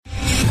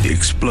The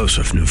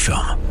explosive new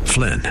film,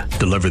 Flynn,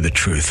 deliver the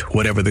truth,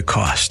 whatever the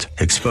cost,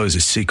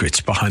 exposes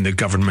secrets behind the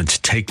government's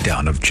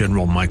takedown of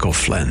General Michael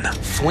Flynn.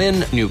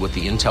 Flynn knew what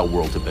the intel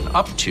world had been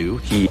up to.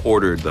 He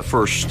ordered the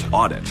first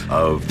audit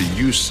of the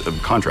use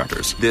of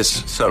contractors.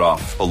 This set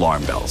off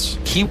alarm bells.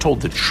 He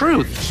told the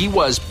truth. He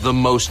was the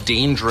most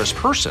dangerous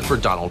person for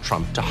Donald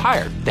Trump to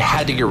hire. They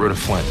had to get rid of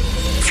Flynn.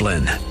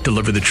 Flynn,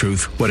 deliver the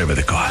truth, whatever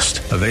the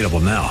cost. Available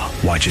now.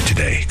 Watch it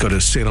today. Go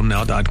to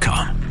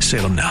salemnow.com.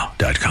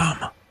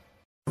 salemnow.com.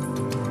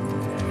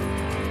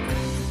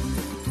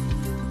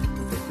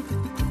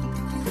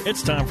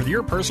 It's time for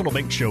Your Personal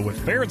Bank Show with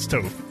Ferenc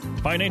Toth,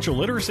 financial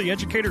literacy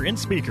educator and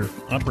speaker,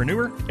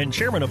 entrepreneur, and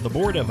chairman of the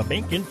board of A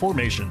Bank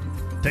Information.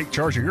 Take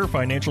charge of your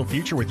financial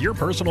future with Your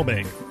Personal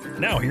Bank.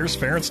 Now here's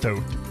Ferenc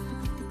Toth.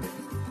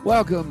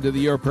 Welcome to the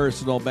Your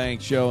Personal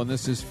Bank Show, and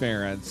this is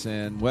Ferenc.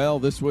 And, well,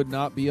 this would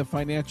not be a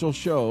financial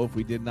show if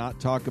we did not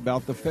talk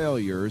about the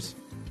failures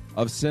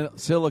of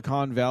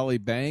Silicon Valley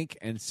Bank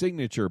and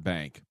Signature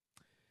Bank.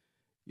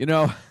 You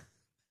know,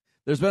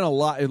 there's been a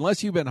lot,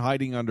 unless you've been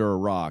hiding under a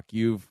rock,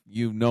 you've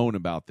known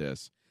about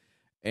this.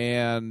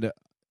 And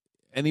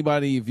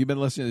anybody, if you've been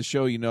listening to the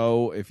show, you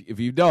know, if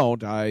you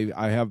don't, I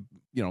have,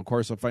 you know, of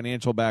course, a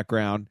financial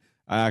background.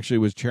 I actually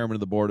was chairman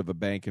of the board of A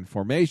Bank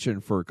Information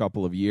for a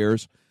couple of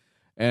years.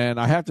 And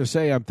I have to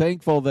say, I'm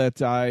thankful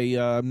that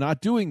I'm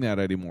not doing that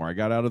anymore. I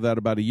got out of that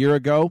about a year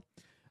ago.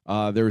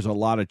 There's a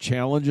lot of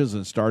challenges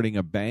in starting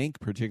a bank,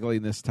 particularly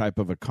in this type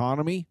of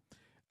economy.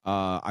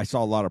 I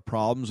saw a lot of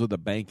problems with the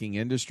banking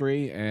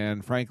industry,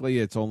 and frankly,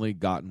 it's only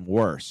gotten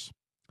worse.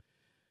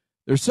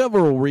 There's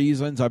several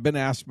reasons. I've been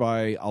asked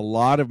by a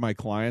lot of my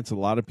clients, a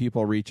lot of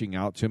people reaching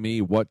out to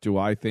me, what do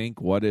I think?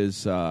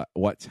 What's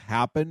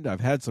happened?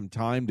 I've had some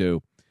time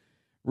to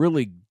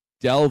really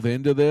delve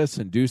into this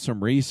and do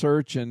some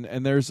research, and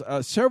there's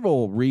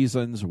several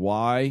reasons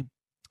why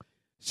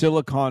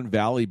Silicon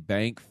Valley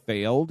Bank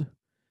failed.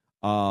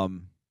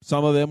 Some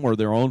of them were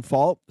their own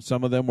fault.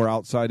 Some of them were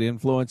outside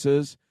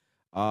influences.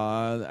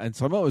 And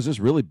some of it was just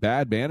really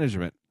bad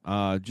management,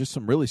 just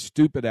some really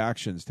stupid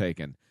actions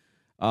taken.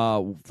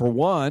 For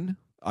one,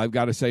 I've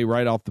got to say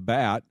right off the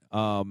bat,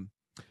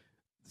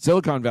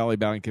 Silicon Valley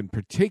Bank in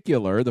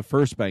particular, the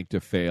first bank to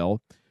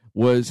fail,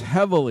 was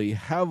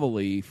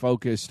heavily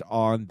focused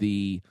on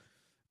the,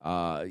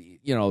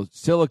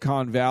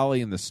 Silicon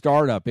Valley and the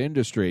startup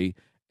industry,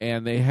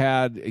 and they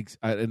had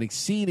an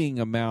exceeding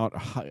amount,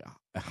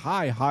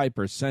 high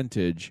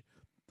percentage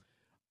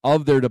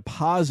of their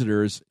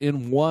depositors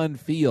in one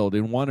field,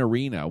 in one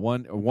arena,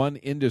 one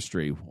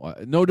industry.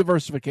 No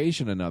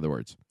diversification, in other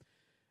words.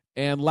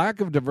 And lack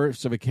of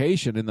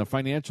diversification in the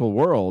financial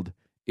world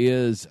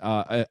is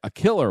a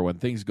killer when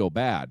things go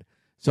bad.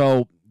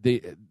 So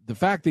the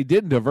fact they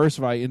didn't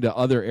diversify into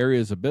other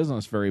areas of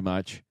business very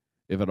much,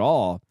 if at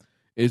all,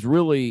 is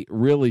really,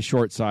 really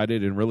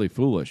short-sighted and really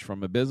foolish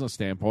from a business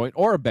standpoint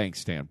or a bank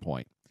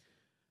standpoint.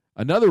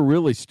 Another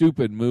really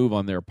stupid move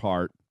on their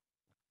part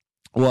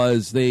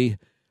was they...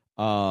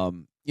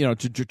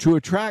 to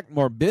attract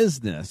more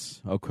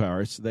business, of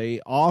course, they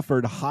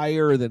offered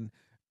higher than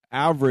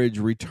average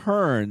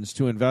returns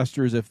to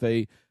investors if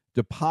they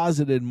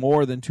deposited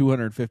more than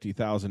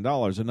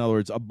 $250,000. In other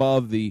words,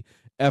 above the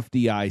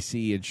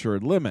FDIC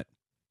insured limit.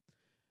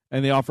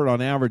 And they offered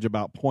on average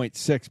about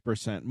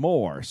 0.6%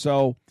 more.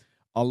 So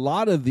a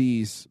lot of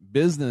these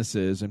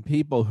businesses and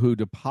people who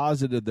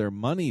deposited their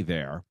money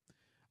there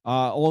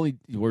only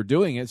were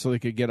doing it so they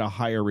could get a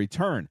higher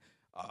return.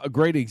 A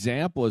great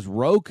example is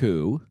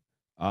Roku,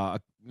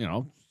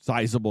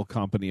 sizable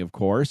company, of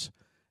course,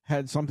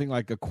 had something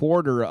like a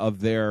quarter of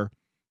their,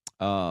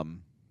 cash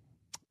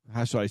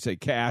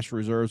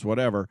reserves,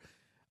 whatever,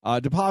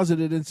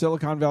 deposited in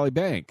Silicon Valley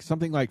Bank.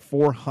 Something like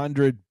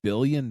 $400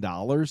 billion,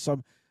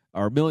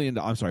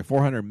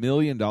 $400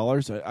 million,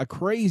 a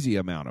crazy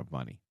amount of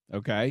money,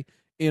 okay,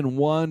 in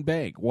one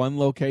bank, one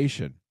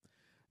location.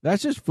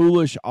 That's just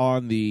foolish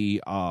on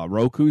the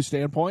Roku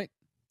standpoint.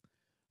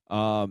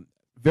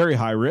 Very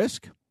high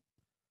risk,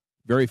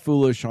 very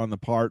foolish on the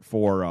part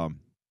for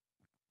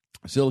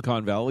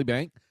Silicon Valley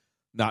Bank,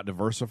 not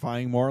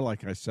diversifying more,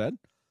 like I said.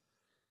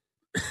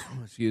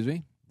 Excuse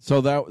me.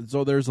 So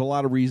there's a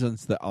lot of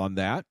reasons on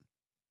that.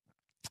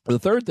 The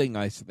third thing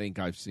I think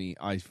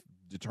I've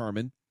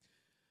determined,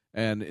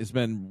 and it's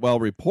been well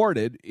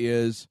reported,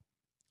 is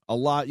a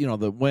lot.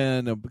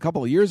 When a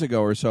couple of years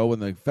ago or so, when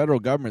the federal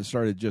government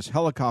started just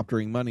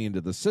helicoptering money into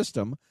the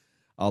system,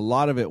 a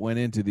lot of it went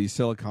into these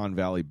Silicon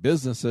Valley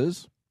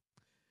businesses,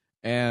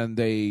 and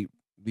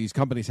these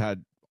companies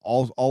had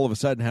all of a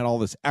sudden had all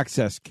this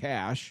excess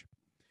cash,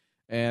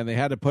 and they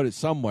had to put it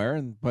somewhere.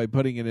 And by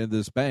putting it in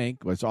this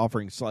bank, was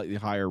offering slightly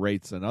higher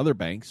rates than other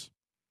banks,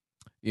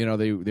 they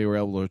were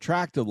able to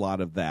attract a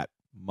lot of that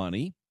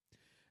money,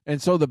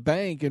 and so the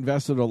bank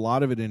invested a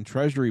lot of it in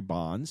treasury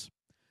bonds.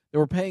 They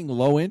were paying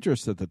low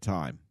interest at the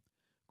time.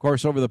 Of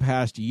course, over the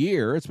past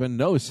year, it's been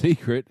no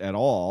secret at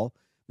all.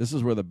 This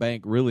is where the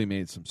bank really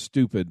made some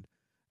stupid,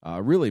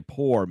 really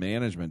poor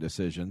management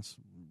decisions.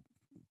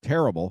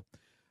 Terrible.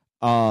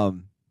 The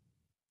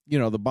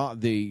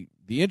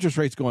the interest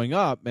rates going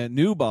up meant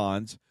new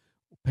bonds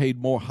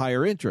paid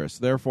higher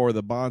interest. Therefore,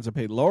 the bonds that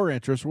paid lower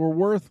interest were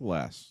worth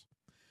less.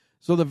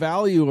 So the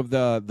value of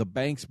the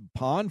bank's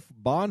bond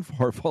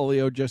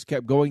portfolio just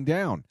kept going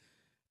down.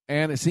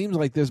 And it seems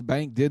like this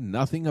bank did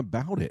nothing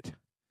about it.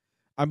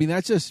 I mean,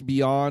 that's just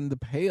beyond the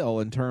pale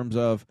in terms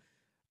of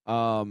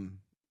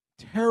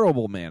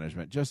terrible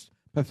management, just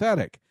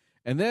pathetic.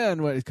 And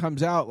then when it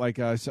comes out, like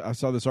I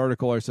saw this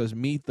article where it says,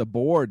 meet the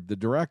board, the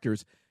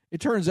directors. It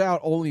turns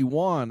out only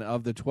one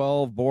of the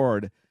 12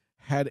 board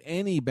had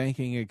any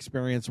banking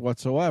experience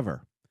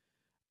whatsoever.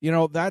 You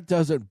know, that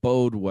doesn't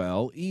bode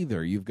well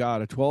either. You've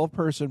got a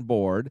 12-person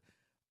board.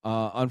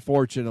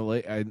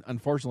 Unfortunately,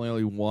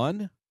 only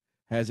one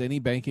has any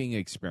banking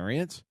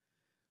experience.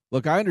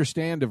 Look, I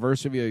understand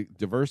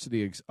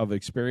diversity of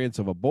experience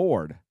of a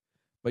board,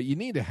 but you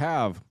need to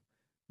have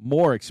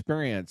more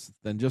experience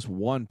than just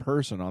one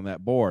person on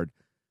that board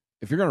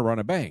if you're going to run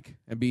a bank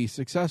and be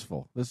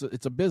successful.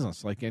 It's a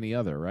business like any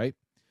other, right?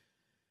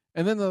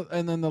 And then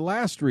the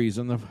last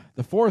reason,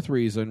 the fourth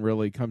reason,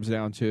 really comes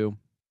down to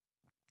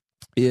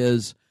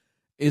is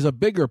a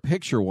bigger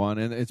picture one,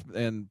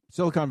 and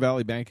Silicon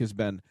Valley Bank has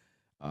been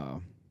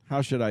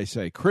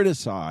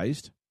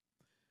criticized,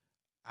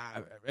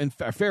 and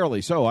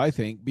fairly so, I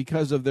think,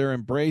 because of their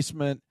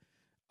embracement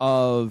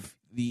of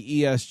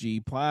the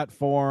ESG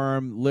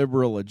platform,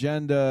 liberal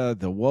agenda,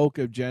 the woke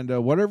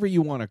agenda, whatever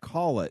you want to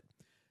call it.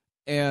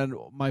 And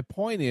my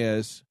point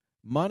is,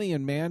 money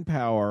and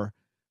manpower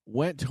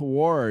went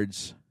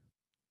towards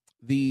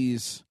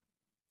these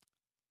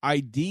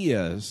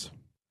ideas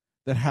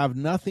that have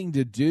nothing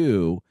to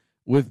do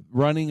with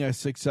running a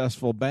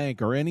successful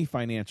bank or any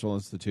financial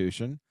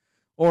institution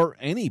or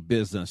any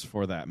business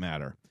for that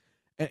matter.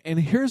 And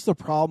here's the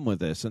problem with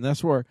this, and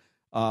that's where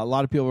a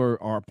lot of people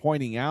are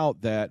pointing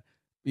out that,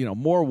 you know,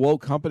 more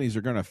woke companies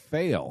are going to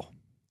fail.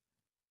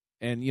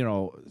 And, you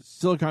know,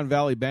 Silicon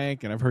Valley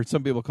Bank, and I've heard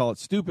some people call it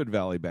Stupid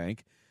Valley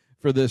Bank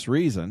for this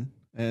reason,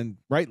 and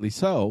rightly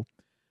so,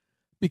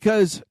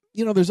 because,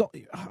 you know,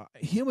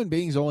 human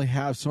beings only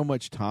have so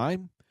much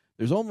time.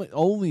 There's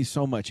only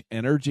so much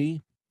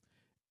energy,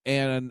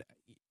 and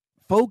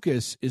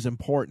focus is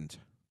important.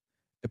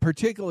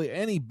 Particularly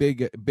any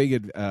big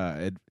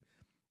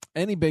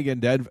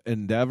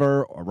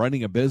endeavor, or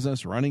running a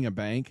business, running a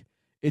bank,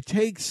 it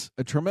takes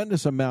a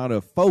tremendous amount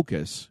of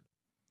focus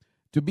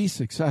to be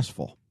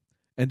successful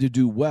and to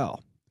do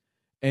well.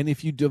 And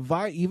if you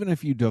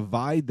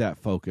divide that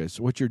focus,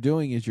 what you're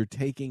doing is you're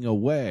taking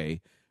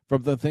away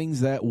from the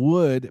things that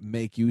would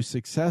make you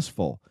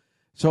successful.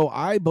 So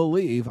I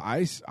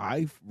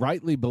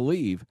rightly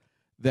believe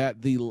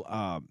that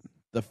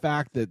the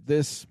fact that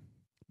this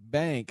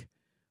bank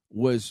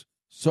was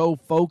so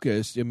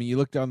focused, I mean, you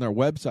look down their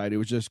website, it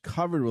was just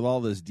covered with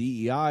all this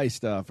DEI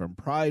stuff and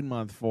Pride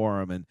Month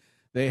Forum, and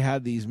they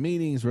had these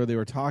meetings where they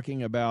were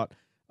talking about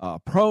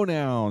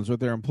pronouns with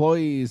their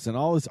employees and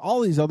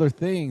all these other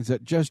things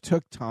that just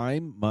took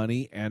time,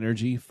 money,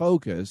 energy,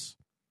 focus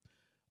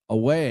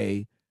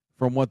away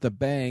from what the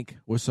bank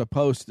was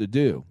supposed to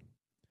do.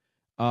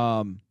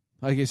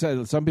 Like I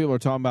said, some people are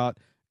talking about,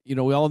 you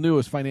know, we all knew it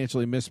was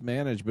financially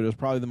mismanaged, but it was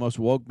probably the most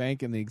woke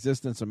bank in the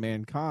existence of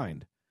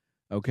mankind.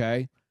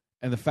 Okay?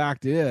 And the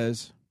fact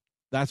is,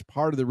 that's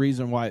part of the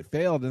reason why it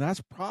failed, and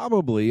that's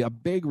probably a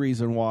big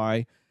reason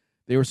why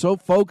they were so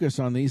focused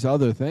on these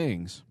other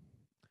things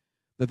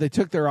that they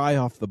took their eye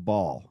off the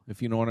ball,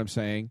 if you know what I'm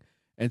saying.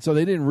 And so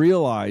they didn't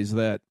realize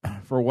that,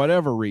 for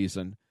whatever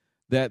reason,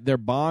 that their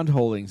bond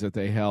holdings that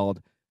they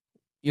held,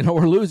 you know,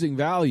 were losing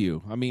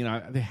value. I mean,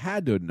 they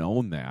had to have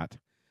known that,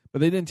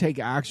 but they didn't take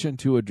action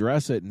to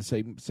address it and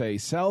say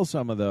sell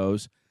some of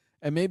those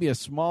and maybe a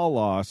small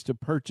loss to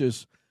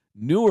purchase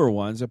newer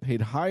ones that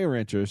paid higher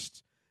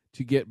interest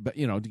to get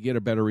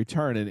a better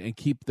return and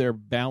keep their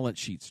balance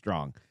sheet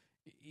strong.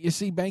 You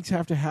see, banks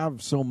have to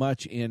have so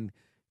much in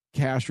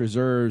cash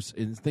reserves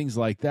and things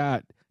like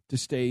that to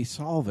stay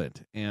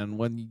solvent. And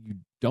when you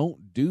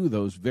don't do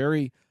those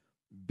very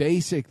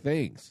basic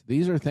things,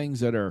 these are things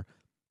that are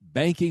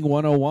banking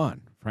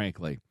 101,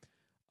 frankly,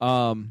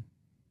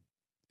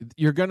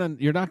 you're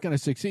not going to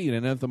succeed.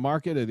 And if the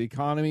market or the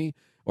economy,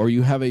 or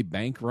you have a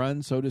bank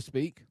run, so to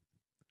speak,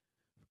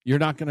 you're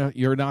not going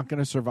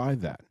to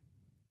survive that.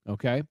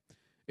 Okay?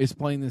 It's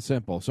plain and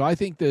simple. So I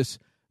think this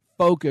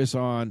focus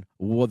on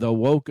the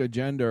woke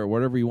agenda, or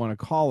whatever you want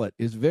to call it,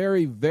 is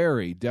very,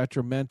 very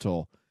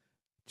detrimental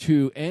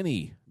to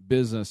any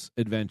business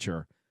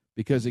adventure,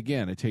 because,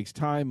 again, it takes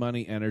time,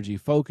 money, energy,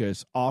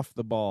 focus off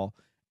the ball,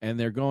 and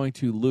they're going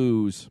to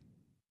lose.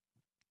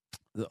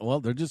 Well,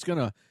 they're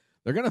going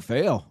to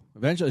fail.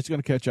 Eventually, it's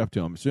going to catch up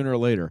to them sooner or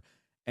later.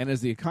 And as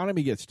the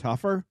economy gets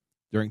tougher,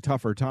 during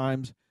tougher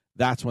times,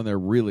 that's when they're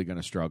really going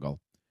to struggle.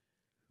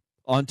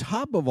 On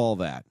top of all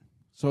that,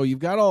 so you've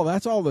got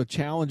that's all the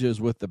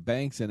challenges with the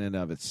bank in and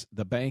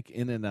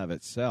of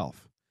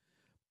itself.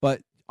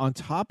 But on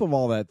top of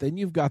all that, then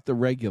you've got the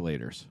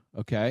regulators,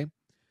 okay?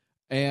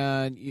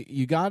 And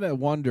you got to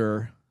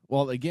wonder,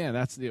 well, again,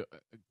 that's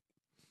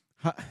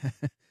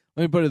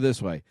Let me put it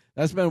this way.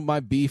 That's been my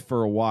beef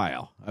for a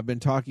while. I've been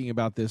talking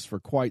about this for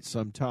quite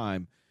some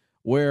time,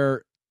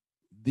 where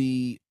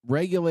the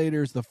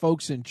regulators, the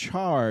folks in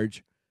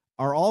charge,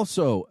 are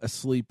also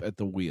asleep at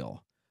the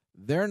wheel.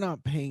 They're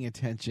not paying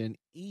attention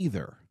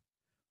either,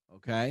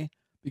 okay?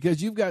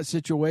 Because you've got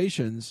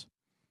situations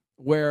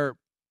where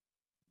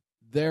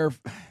their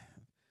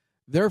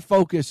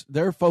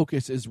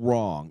focus is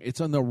wrong.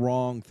 It's on the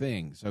wrong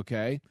things,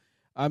 okay?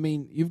 I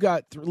mean, you've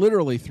got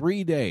literally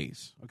 3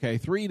 days, okay,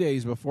 3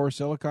 days before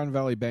Silicon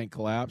Valley Bank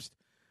collapsed,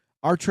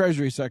 our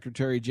Treasury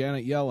Secretary,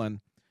 Janet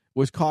Yellen,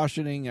 was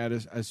cautioning at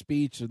a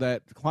speech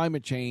that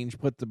climate change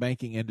put the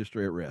banking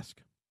industry at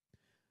risk.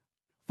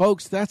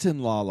 Folks, that's in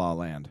la-la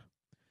land.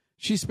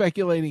 She's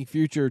speculating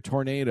future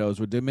tornadoes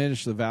would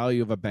diminish the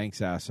value of a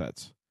bank's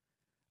assets.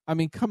 I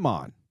mean, come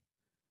on.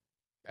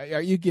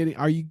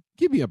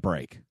 Give me a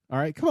break. All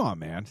right, come on,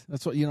 man.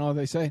 That's what,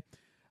 they say.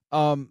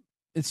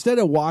 Instead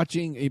of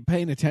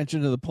paying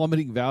attention to the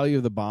plummeting value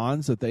of the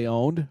bonds that they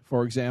owned,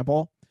 for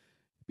example,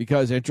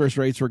 because interest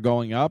rates were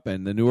going up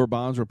and the newer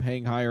bonds were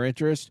paying higher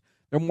interest,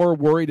 they're more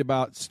worried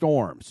about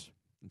storms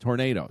and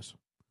tornadoes.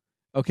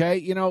 Okay,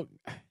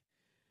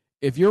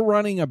 if you're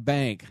running a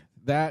bank,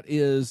 that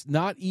is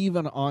not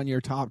even on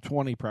your top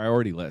 20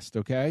 priority list,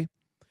 okay?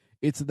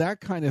 It's that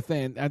kind of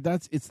thing.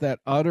 It's that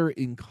utter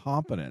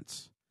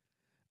incompetence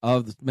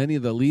of many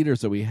of the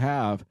leaders that we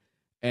have,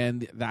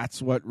 and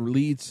that's what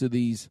leads to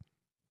these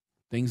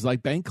things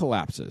like bank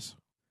collapses.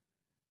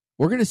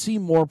 We're going to see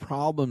more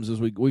problems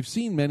as we've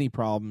seen many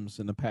problems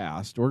in the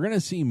past. We're going to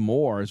see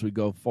more as we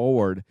go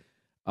forward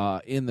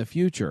in the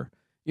future.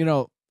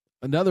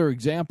 Another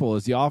example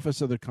is the Office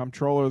of the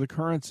Comptroller of the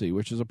Currency,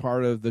 which is a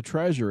part of the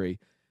Treasury.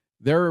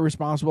 They're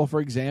responsible for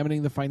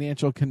examining the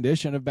financial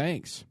condition of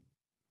banks.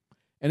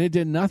 And it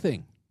did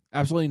nothing,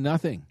 absolutely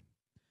nothing,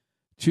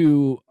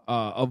 to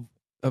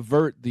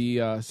avert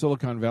the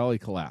Silicon Valley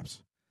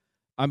collapse.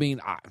 I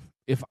mean,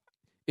 if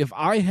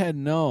I had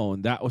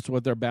known that was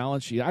what their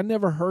balance sheet, I'd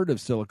never heard of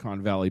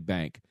Silicon Valley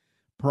Bank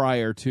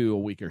prior to a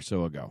week or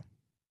so ago.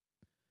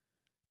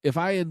 If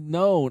I had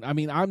known, I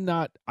mean, I'm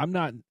not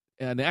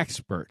an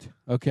expert,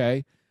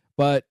 okay,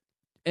 but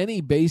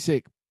any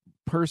basic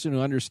person who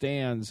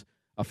understands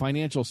a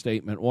financial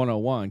statement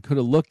 101 could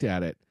have looked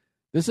at it.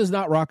 This is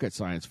not rocket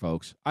science,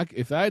 folks.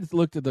 If I had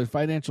looked at the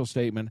financial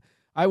statement,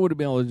 I would have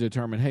been able to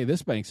determine, hey,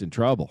 this bank's in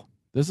trouble.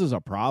 This is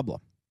a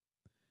problem.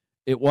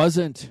 It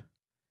wasn't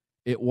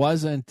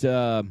rocket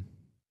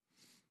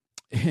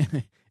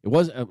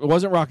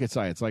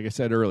science, like I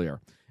said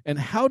earlier. And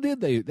how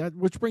did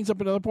which brings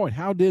up another point.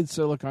 How did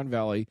Silicon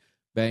Valley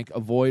Bank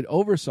avoid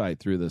oversight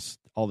through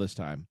all this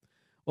time?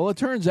 Well, it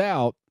turns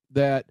out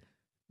that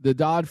the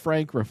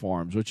Dodd-Frank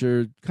reforms, which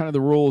are kind of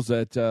the rules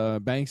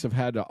that banks have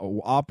had to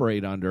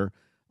operate under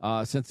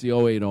since the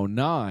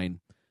 08-09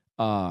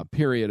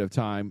 period of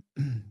time,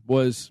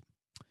 was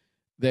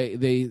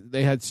they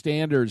had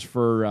standards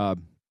for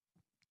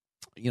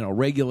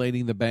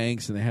regulating the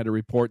banks, and they had to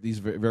report these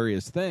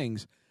various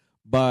things.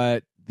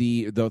 But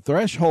the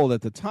threshold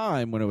at the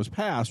time when it was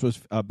passed was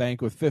a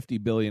bank with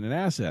 $50 billion in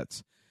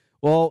assets.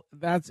 Well,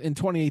 that's in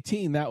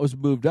 2018 that was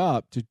moved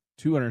up to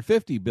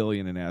 $250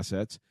 billion in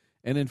assets.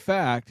 And in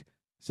fact,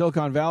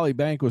 Silicon Valley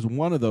Bank was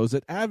one of those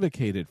that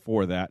advocated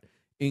for that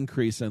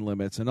increase in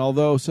limits. And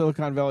although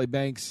Silicon Valley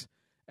Bank's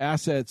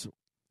assets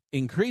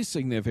increased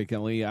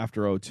significantly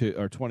after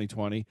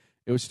 2020,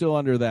 it was still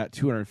under that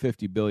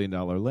 $250 billion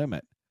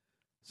limit.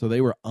 So they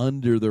were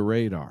under the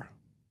radar.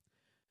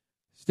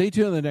 Stay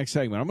tuned in the next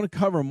segment. I'm going to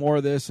cover more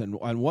of this and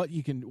what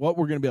we're going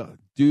to be able to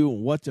do,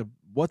 and what to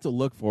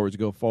look for as we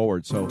go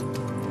forward. So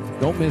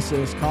don't miss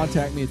this.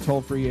 Contact me at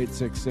toll-free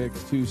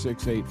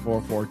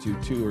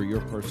 866-268-4422 or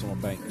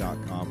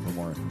yourpersonalbank.com for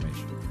more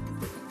information.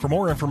 For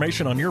more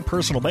information on Your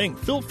Personal Bank,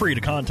 feel free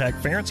to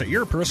contact Ference at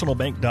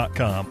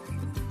yourpersonalbank.com.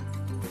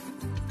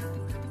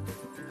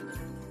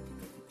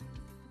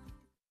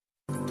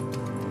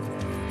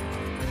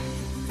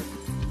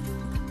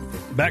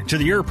 Back to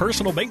the Your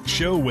Personal Bank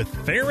Show with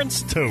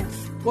Ference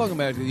Toth. Welcome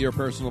back to the Your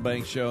Personal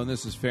Bank Show, and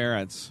this is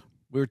Ference.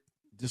 We're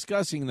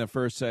discussing in the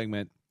first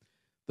segment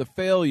the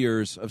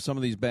failures of some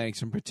of these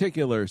banks, in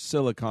particular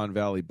Silicon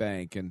Valley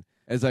Bank. And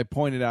as I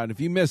pointed out, and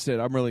if you missed it,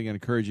 I'm really going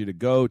to encourage you to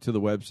go to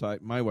the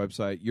website, my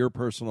website,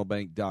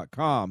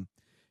 yourpersonalbank.com.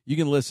 You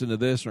can listen to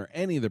this or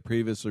any of the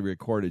previously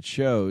recorded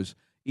shows.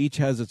 Each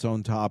has its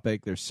own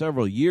topic. There's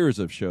several years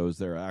of shows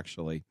there,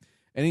 actually.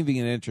 Anything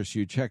that interests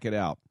you, check it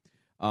out.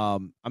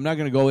 I'm not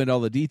going to go into all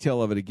the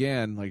detail of it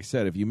again. Like I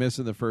said, if you missed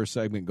in the first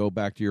segment, go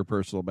back to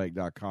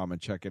yourpersonalbank.com and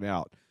check it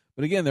out.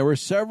 But again, there were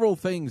several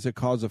things that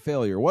caused a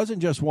failure. It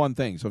wasn't just one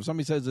thing. So if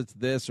somebody says it's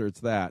this or it's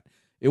that,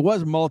 it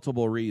was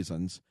multiple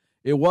reasons.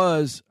 It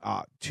was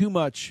too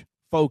much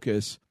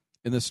focus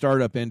in the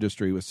startup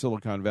industry with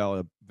Silicon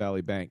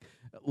Valley Bank,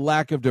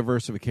 lack of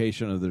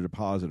diversification of the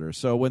depositors.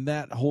 So when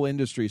that whole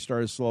industry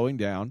started slowing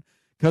down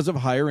because of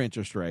higher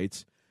interest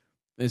rates,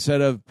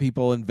 instead of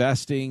people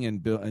investing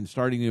and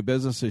starting new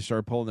businesses, they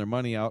start pulling their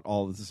money out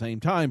all at the same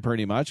time,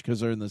 pretty much, because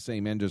they're in the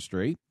same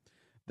industry.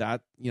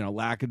 That,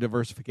 lack of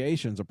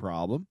diversification is a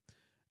problem.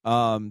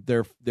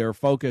 Their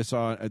focus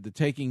on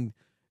taking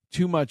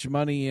too much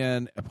money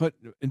in,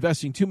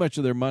 investing too much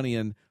of their money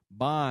in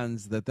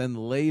bonds that then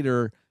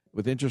later,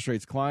 with interest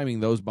rates climbing,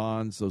 those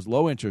bonds, those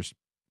low interest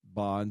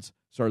bonds,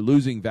 start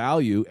losing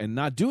value and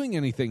not doing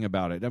anything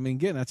about it. I mean,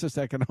 again, that's just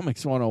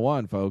economics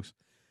 101, folks.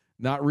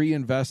 Not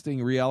reinvesting,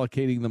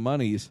 reallocating the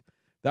monies.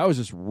 That was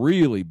just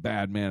really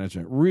bad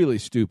management, really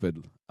stupid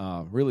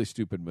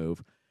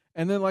move.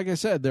 And then, like I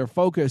said, their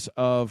focus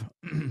of,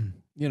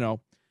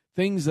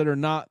 things that are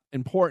not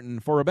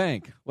important for a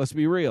bank. Let's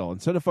be real.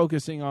 Instead of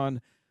focusing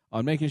on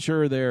making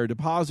sure their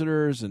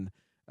depositors and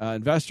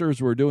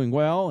investors were doing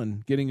well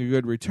and getting a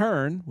good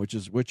return, which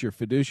is what your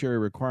fiduciary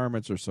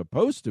requirements are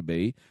supposed to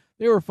be,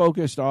 they were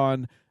focused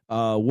on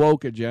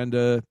woke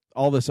agenda,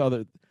 all this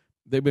other.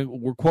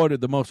 Were quoted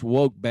the most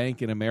woke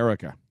bank in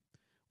America.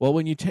 Well,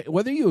 when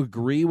whether you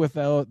agree with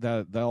all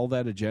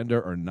that agenda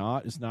or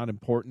not is not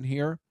important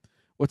here.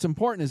 What's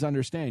important is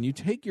understand you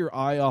take your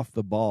eye off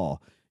the ball.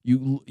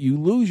 You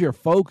lose your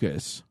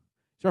focus.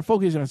 Start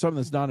focusing on something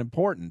that's not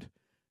important.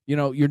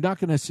 You're not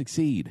going to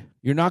succeed.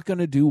 You're not going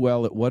to do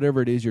well at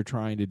whatever it is you're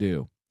trying to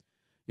do.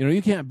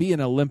 You can't be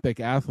an Olympic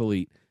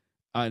athlete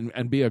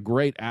and be a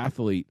great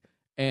athlete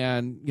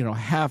and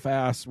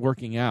half-ass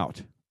working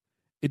out.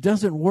 It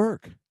doesn't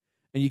work.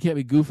 And you can't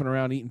be goofing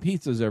around eating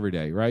pizzas every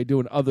day, right?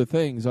 Doing other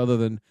things other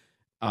than,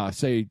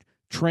 say,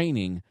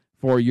 training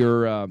for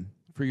your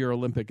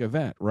Olympic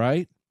event,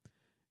 right?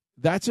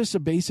 That's just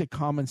a basic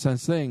common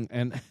sense thing.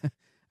 And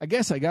I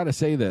guess I got to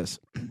say this.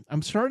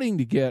 I'm starting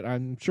to get,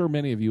 I'm sure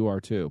many of you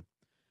are too,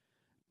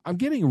 I'm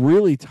getting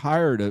really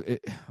tired of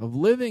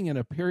living in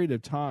a period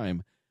of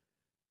time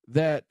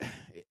that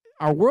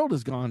our world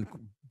has gone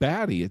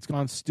batty. It's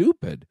gone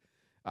stupid.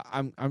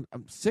 I'm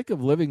sick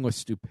of living with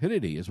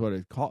stupidity is what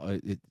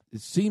it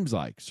seems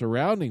like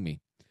surrounding me.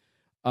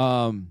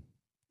 Common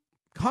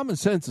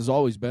sense has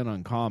always been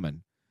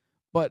uncommon,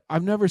 but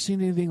I've never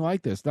seen anything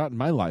like this, not in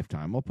my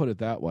lifetime. I'll put it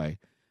that way.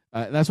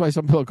 And that's why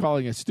some people are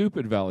calling it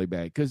stupid Valley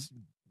Bank, because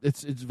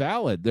it's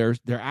valid. Their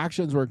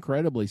actions were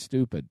incredibly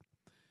stupid.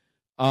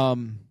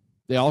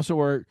 They also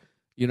were,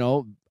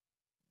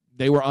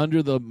 they were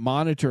under the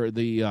monitor,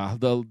 the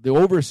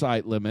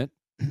oversight limit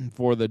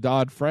for the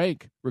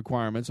Dodd-Frank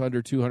requirements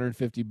under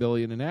 $250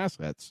 billion in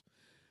assets,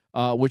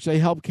 which they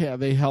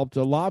helped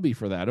lobby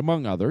for that,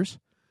 among others.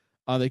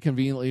 They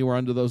conveniently were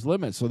under those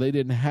limits, so they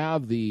didn't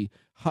have the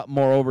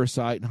more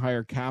oversight and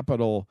higher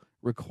capital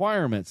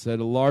requirements that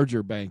a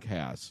larger bank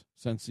has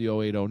since the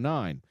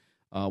 08-09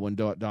 when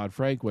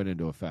Dodd-Frank went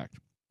into effect.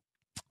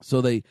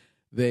 So they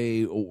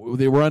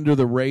were under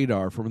the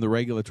radar from the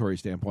regulatory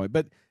standpoint,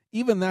 but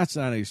even that's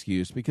not an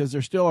excuse because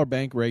there still are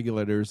bank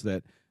regulators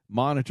that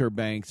monitor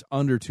banks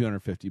under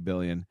 $250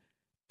 billion,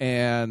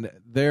 and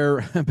their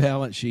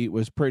balance sheet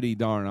was pretty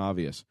darn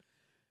obvious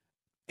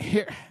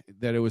here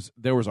that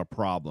there was a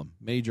problem,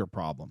 major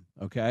problem.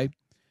 Okay,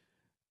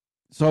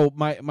 so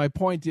my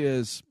point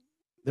is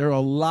there are a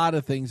lot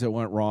of things that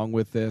went wrong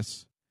with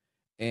this,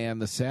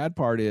 and the sad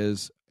part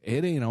is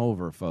it ain't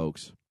over,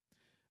 folks.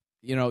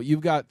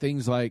 You've got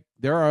things like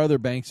there are other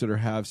banks that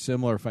have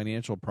similar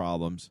financial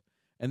problems.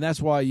 And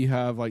that's why you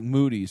have like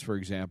Moody's, for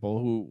example,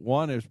 who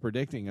one is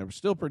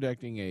still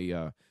predicting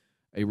a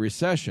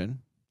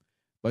recession,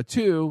 but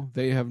two,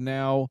 they have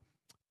now,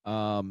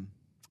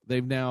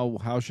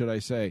 how should I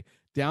say,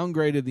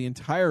 downgraded the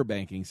entire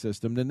banking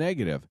system to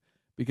negative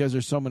because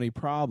there's so many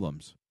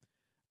problems.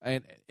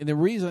 And the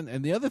reason,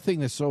 and the other thing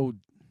that's so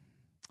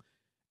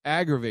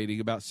aggravating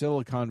about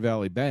Silicon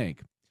Valley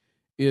Bank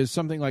is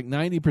something like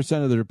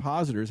 90% of the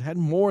depositors had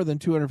more than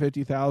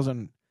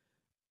 $250,000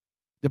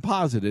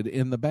 deposited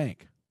in the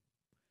bank.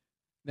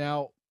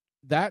 Now,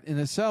 that in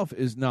itself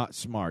is not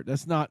smart.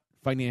 That's not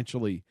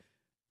financially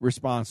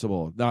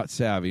responsible, not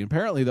savvy.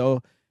 Apparently, though,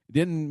 it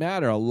didn't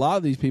matter. A lot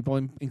of these people,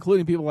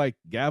 including people like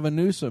Gavin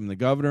Newsom, the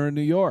governor of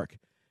New York,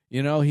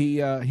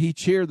 he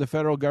cheered the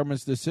federal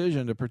government's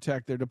decision to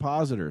protect their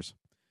depositors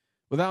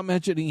without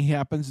mentioning he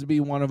happens to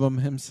be one of them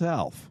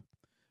himself,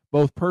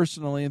 both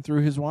personally and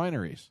through his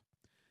wineries.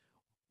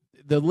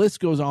 The list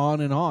goes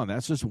on and on.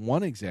 That's just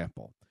one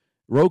example.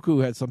 Roku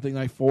had something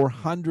like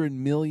 $400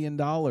 million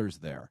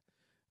there.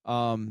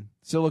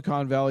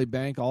 Silicon Valley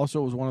Bank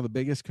also was one of the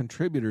biggest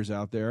contributors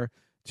out there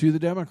to the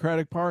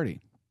Democratic Party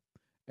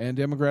and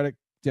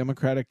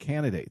Democratic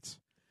candidates.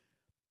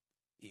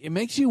 It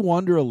makes you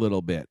wonder a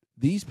little bit.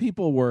 These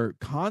people were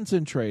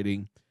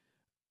concentrating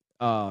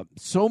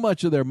so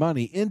much of their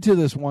money into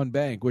this one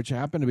bank, which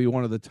happened to be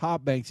one of the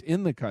top banks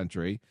in the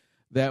country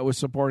that was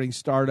supporting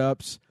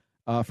startups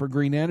for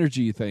green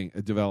energy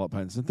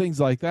developments and things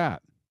like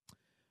that.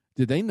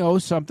 Did they know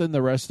something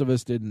the rest of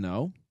us didn't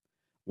know?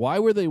 Why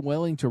were they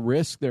willing to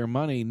risk their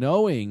money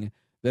knowing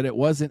that it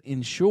wasn't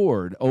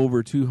insured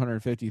over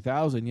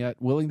 $250,000,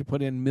 yet willing to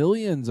put in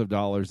millions of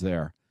dollars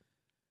there?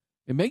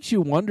 It makes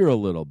you wonder a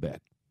little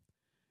bit.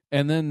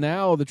 And then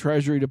now the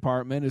Treasury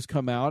Department has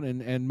come out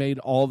and made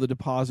all the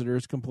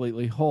depositors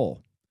completely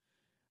whole.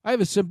 I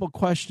have a simple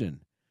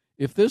question.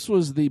 If this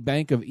was the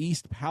Bank of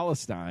East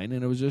Palestine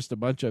and it was just a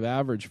bunch of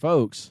average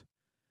folks,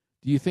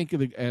 Do you think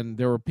and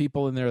there were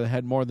people in there that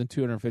had more than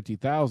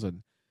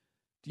 250,000?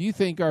 Do you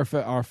think our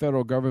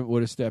federal government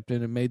would have stepped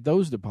in and made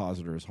those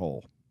depositors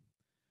whole?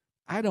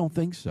 I don't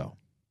think so.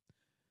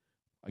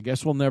 I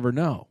guess we'll never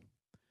know.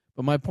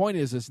 But my point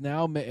is, it's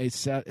now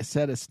set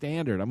a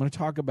standard. I'm going to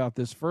talk about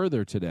this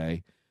further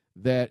today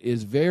that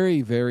is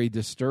very, very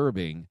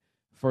disturbing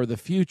for the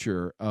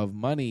future of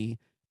money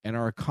and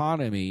our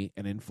economy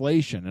and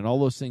inflation and all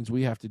those things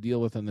we have to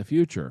deal with in the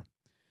future.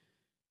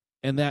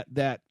 And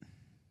that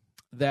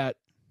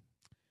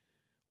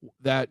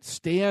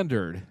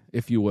standard,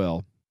 if you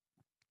will,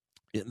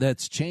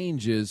 that's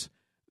changes.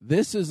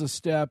 This is a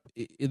step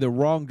in the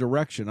wrong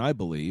direction, I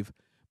believe,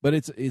 but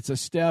it's a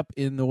step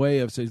in the way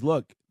of saying,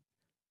 look,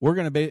 we're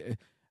going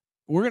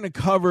to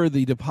cover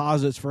the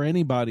deposits for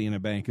anybody in a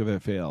bank if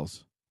it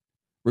fails,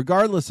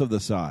 regardless of the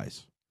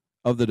size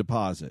of the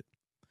deposit.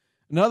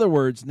 In other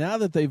words, now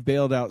that they've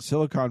bailed out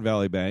Silicon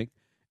Valley Bank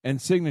and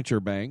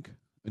Signature Bank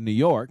in New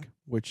York,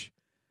 which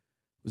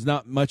was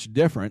not much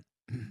different,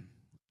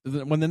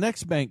 when the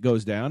next bank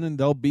goes down, and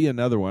there'll be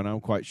another one, I'm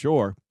quite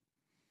sure,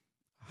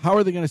 how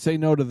are they going to say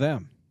no to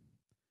them?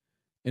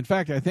 In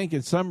fact, I think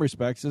in some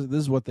respects, this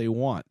is what they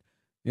want.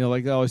 You know,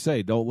 like they always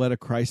say, don't let a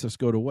crisis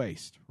go to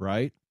waste,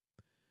 right?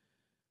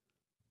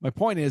 My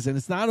point is, and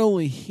it's not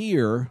only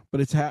here,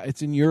 but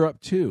it's in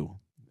Europe too.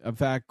 In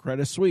fact,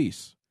 Credit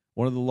Suisse,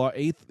 one of the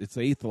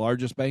eighth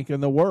largest bank in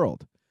the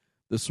world.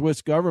 The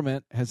Swiss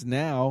government has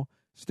now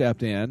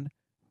stepped in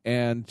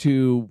and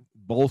to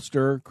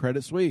bolster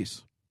Credit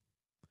Suisse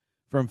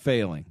from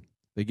failing.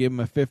 They gave them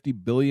a $50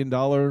 billion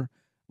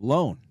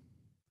loan.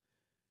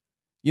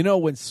 You know,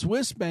 when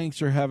Swiss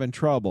banks are having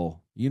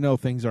trouble, you know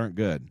things aren't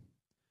good.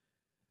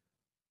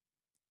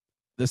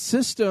 The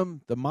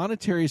system, the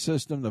monetary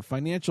system, the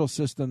financial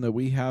system that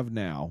we have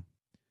now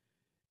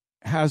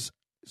has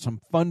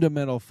some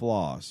fundamental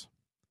flaws,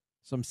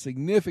 some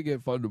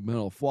significant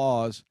fundamental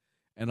flaws,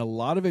 and a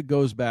lot of it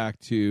goes back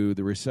to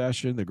the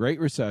recession, the Great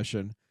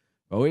Recession,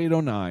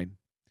 2008-09,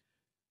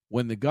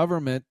 when the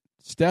government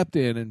stepped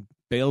in and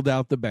bailed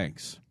out the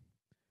banks.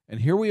 And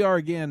here we are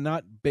again,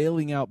 not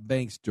bailing out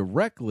banks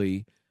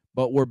directly,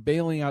 but we're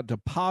bailing out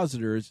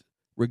depositors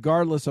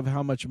regardless of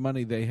how much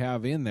money they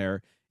have in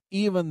there,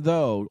 even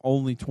though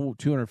only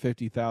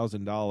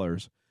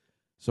 $250,000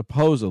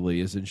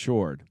 supposedly is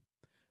insured.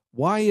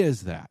 Why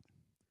is that?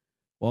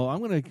 Well, I'm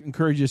going to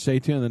encourage you to stay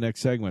tuned in the next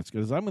segments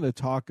because I'm going to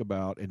talk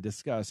about and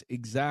discuss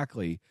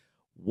exactly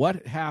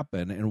what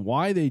happened and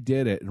why they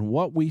did it and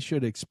what we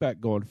should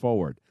expect going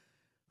forward.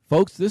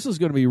 Folks, this is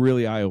going to be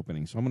really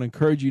eye-opening, so I'm going to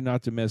encourage you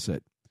not to miss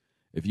it.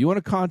 If you want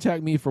to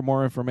contact me for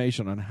more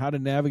information on how to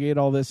navigate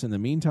all this in the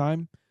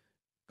meantime,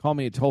 call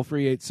me at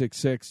toll-free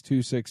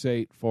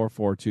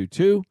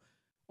 866-268-4422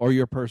 or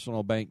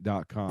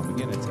yourpersonalbank.com.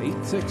 Again, it's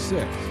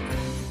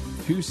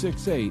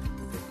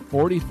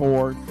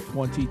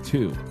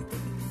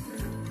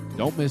 866-268-4422.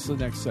 Don't miss the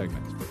next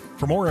segment.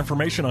 For more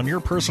information on Your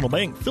Personal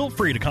Bank, feel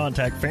free to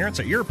contact Ference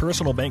at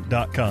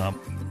yourpersonalbank.com.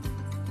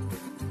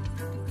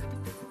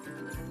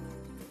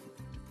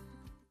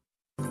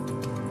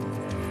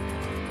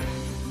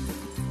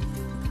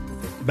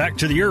 Back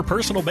to the Your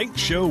Personal Bank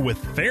Show with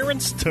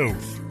Ference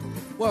Toth.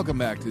 Welcome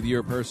back to the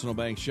Your Personal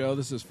Bank Show.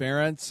 This is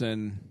Ference,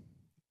 and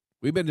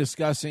we've been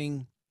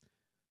discussing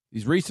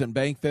these recent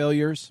bank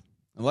failures.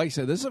 And like I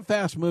said, this is a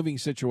fast-moving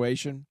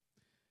situation.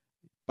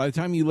 By the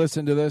time you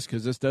listen to this,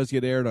 because this does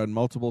get aired on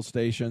multiple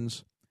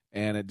stations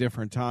and at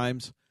different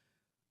times,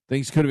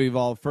 things could have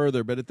evolved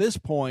further. But at this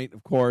point,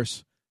 of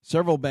course,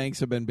 several banks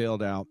have been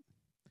bailed out,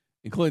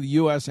 including the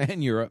U.S.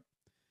 and Europe.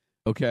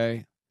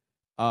 Okay.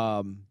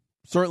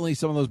 Certainly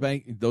some of those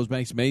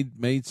banks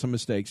made some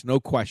mistakes, no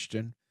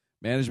question.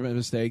 Management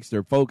mistakes.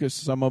 Their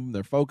focus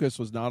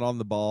was not on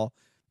the ball.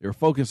 They were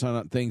focused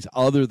on things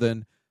other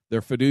than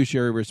their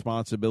fiduciary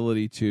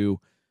responsibility to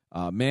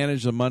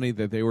manage the money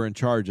that they were in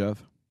charge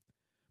of.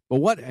 But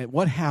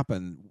what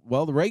happened?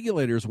 Well, the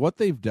regulators, what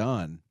they've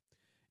done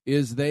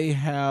is they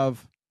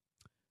have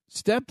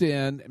stepped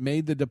in,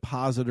 made the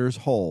depositors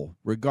whole,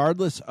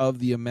 regardless of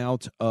the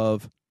amount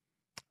of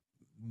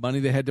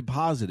money they had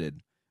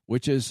deposited,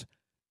 which is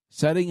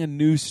setting a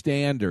new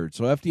standard.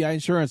 So FDI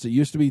insurance that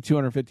used to be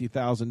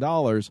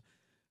 $250,000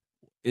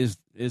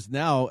 is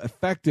now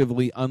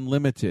effectively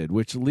unlimited,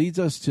 which leads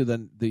us to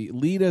the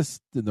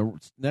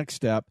next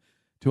step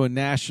to a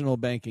national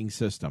banking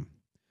system.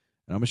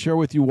 And I'm going to share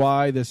with you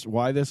why this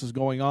is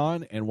going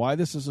on and why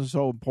this is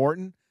so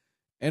important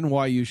and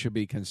why you should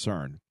be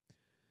concerned.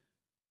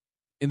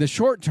 In the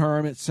short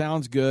term, it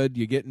sounds good.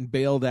 You're getting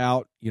bailed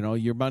out. You know,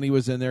 your money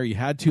was in there. You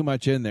had too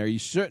much in there. You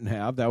shouldn't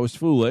have. That was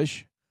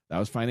foolish. That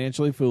was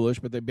financially foolish,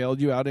 but they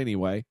bailed you out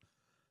anyway.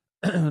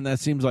 And that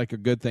seems like a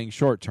good thing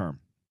short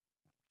term.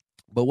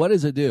 But what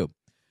does it do?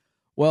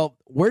 Well,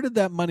 where is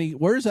that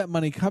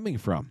money coming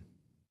from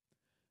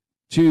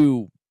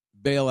to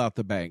bail out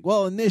the bank?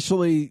 Well,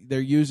 initially, they're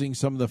using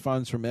some of the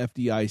funds from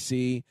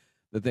FDIC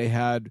that they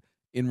had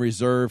in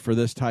reserve for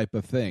this type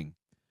of thing.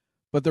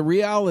 But the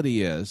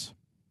reality is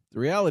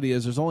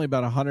there's only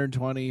about $120,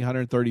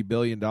 $130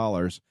 billion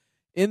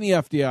in the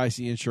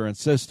FDIC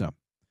insurance system.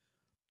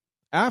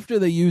 After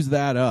they used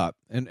that up,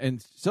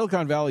 and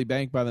Silicon Valley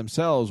Bank by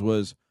themselves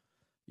was,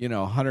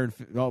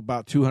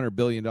 about $200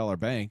 billion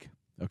bank,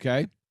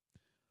 okay?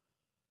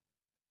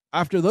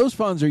 After those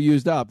funds are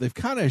used up, they've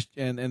kind of,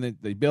 and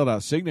they built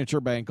out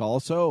Signature Bank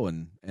also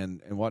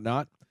and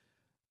whatnot.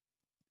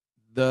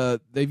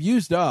 They've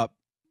used up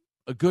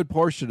a good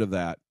portion of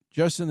that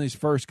just in these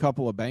first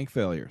couple of bank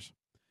failures.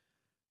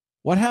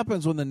 What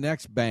happens when the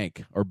next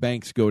bank or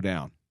banks go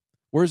down?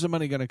 Where's the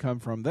money going to come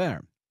from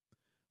there?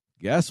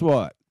 Guess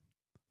what?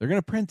 They're going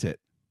to print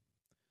it.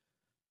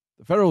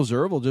 The Federal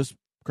Reserve will just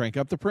crank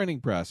up the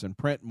printing press and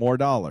print more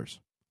dollars.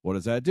 What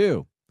does that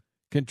do?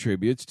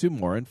 Contributes to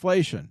more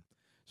inflation.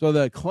 So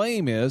the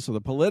claim is,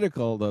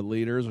 the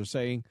leaders are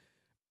saying,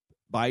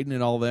 Biden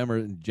and all of them,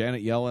 or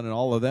Janet Yellen and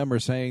all of them are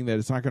saying that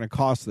it's not going to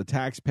cost the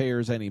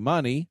taxpayers any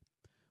money.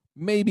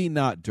 Maybe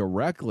not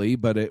directly,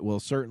 but it will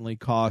certainly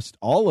cost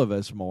all of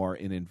us more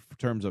in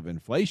terms of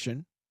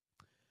inflation.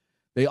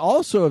 They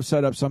also have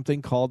set up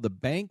something called the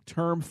Bank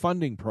Term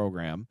Funding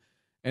Program,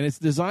 and it's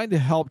designed to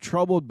help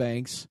troubled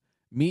banks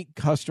meet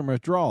customer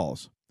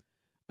withdrawals.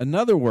 In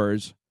other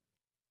words,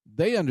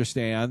 they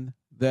understand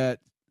that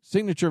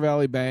Signature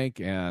Valley Bank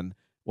and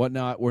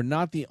whatnot were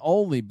not the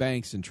only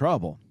banks in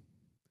trouble,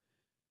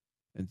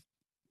 and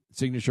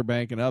Signature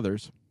Bank and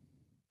others.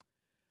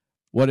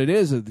 What it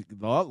is a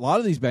lot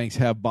of these banks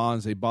have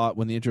bonds they bought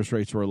when the interest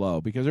rates were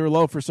low because they were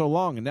low for so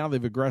long, and now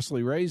they've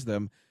aggressively raised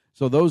them.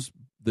 So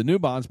the new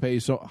bonds pay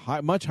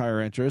much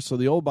higher interest, so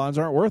the old bonds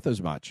aren't worth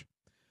as much.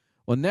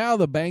 Well, now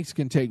the banks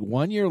can take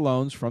 1-year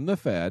loans from the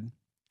Fed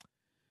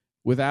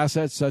with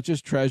assets such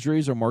as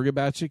treasuries or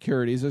mortgage-backed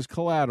securities as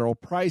collateral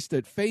priced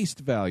at face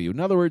value. In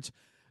other words,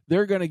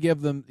 they're going to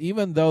give them,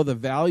 even though the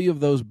value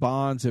of those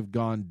bonds have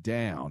gone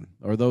down,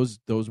 or those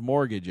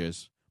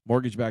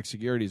mortgage-backed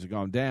securities have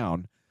gone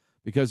down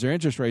because their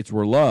interest rates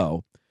were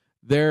low,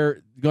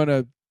 they're going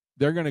to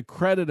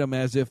credit them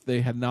as if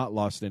they had not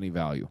lost any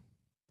value.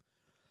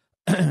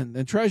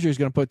 And Treasury is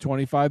going to put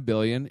 $25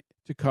 billion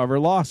to cover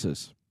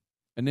losses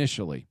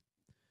initially.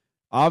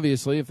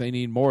 Obviously, if they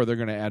need more, they're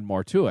going to add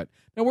more to it.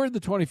 Now, where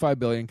did the $25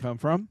 billion come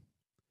from?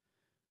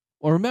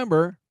 Well,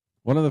 remember,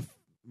 one of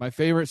my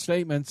favorite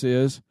statements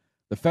is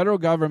the federal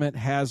government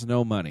has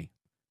no money.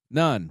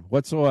 None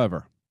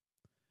whatsoever.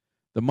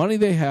 The money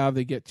they have,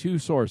 they get two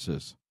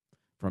sources,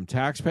 from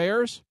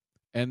taxpayers,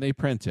 and they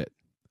print it.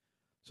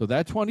 So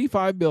that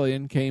 $25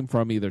 billion came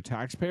from either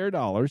taxpayer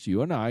dollars,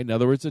 you and I, in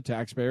other words, the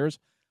taxpayers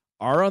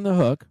are on the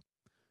hook,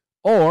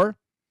 or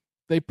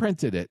they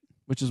printed it,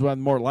 which is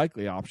one more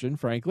likely option,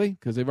 frankly,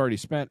 because they've already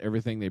spent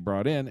everything they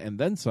brought in and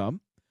then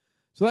some.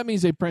 So that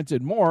means they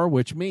printed more,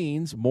 which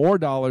means more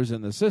dollars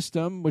in the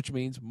system, which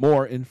means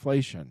more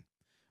inflation,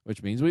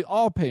 which means we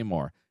all pay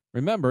more.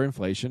 Remember,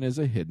 inflation is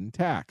a hidden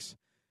tax.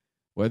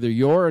 Whether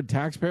you're a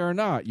taxpayer or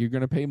not, you're going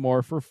to pay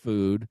more for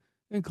food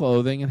and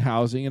clothing and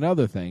housing and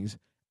other things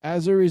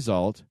as a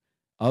result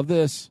of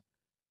this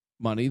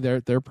money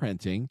they're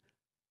printing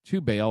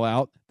to bail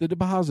out the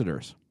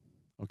depositors.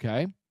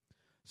 Okay?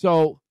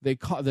 So the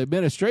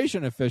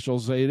administration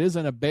officials say it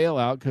isn't a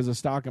bailout because the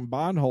stock and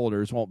bond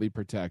holders won't be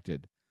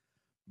protected.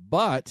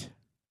 But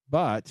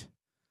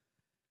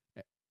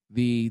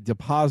the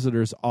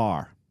depositors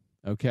are,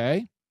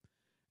 okay?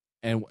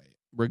 And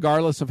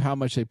regardless of how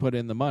much they put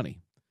in the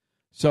money.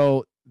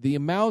 So the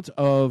amount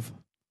of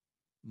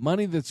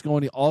money that's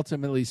going to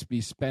ultimately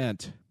be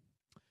spent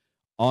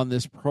on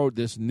this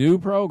new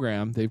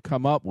program they've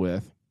come up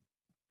with,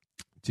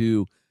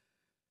 to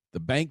the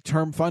Bank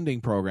Term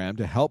Funding Program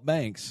to help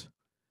banks,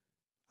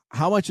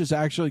 how much is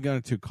actually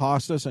going to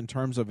cost us in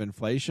terms of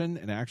inflation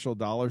and actual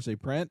dollars they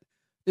print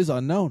is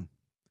unknown.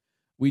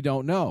 We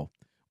don't know,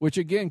 which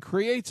again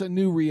creates a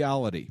new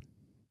reality.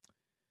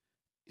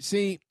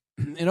 See,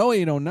 in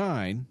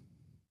 08-09,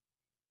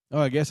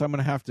 I guess I'm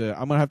going to have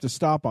to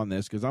stop on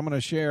this because I'm going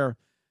to share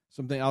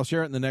something. I'll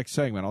share it in the next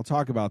segment. I'll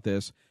talk about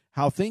this,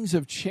 how things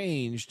have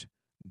changed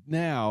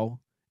now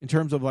in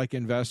terms of like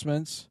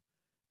investments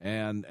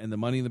and the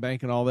money in the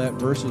bank and all that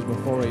versus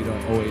before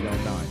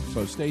 08-09.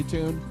 So stay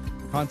tuned.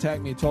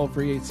 Contact me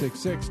toll-free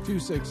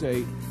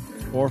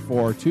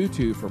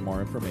 866-268-4422 for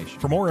more information.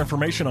 For more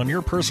information on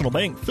Your Personal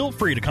Bank, feel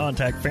free to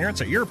contact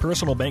Ference at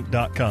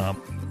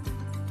yourpersonalbank.com.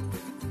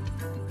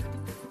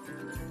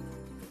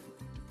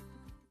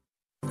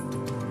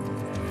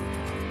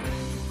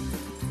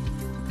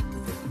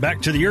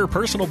 Back to the Your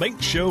Personal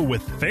Bank Show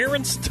with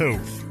Ference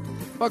Toth.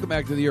 Welcome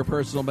back to the Your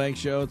Personal Bank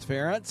Show. It's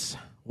Ference.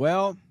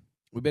 Well,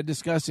 we've been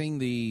discussing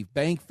the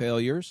bank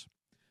failures,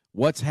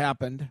 what's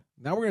happened.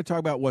 Now we're going to talk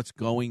about what's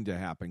going to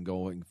happen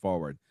going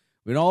forward.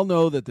 We all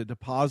know that the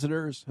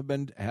depositors have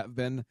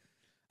been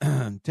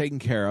taken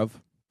care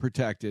of,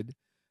 protected.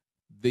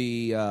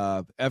 The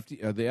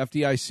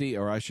FDIC,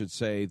 or I should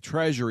say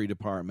Treasury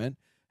Department,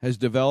 has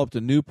developed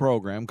a new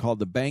program called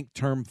the Bank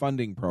Term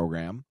Funding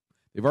Program.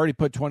 They've already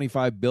put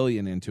 $25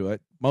 billion into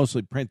it,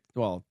 mostly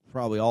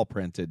probably all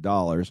printed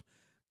dollars.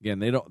 Again,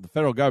 the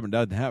federal government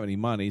doesn't have any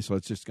money, so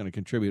it's just going to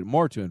contribute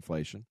more to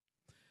inflation.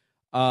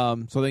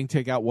 So they can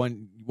take out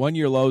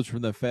one-year lows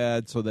from the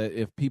Fed so that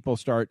if people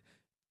start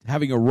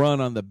having a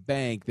run on the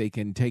bank, they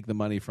can take the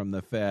money from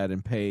the Fed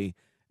and pay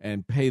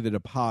the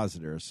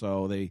depositors.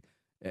 So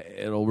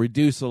it'll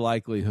reduce the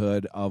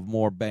likelihood of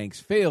more banks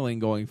failing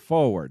going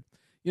forward.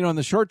 In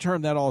the short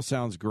term, that all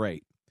sounds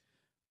great.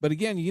 But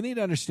again, you need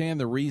to understand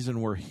the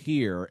reason we're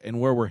here and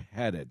where we're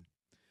headed.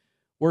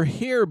 We're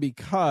here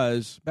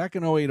because back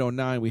in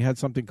 08-09, we had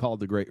something called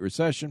the Great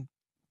Recession.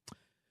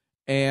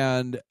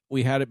 And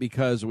we had it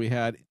because we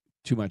had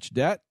too much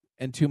debt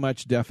and too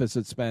much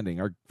deficit spending.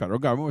 Our federal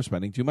government was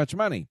spending too much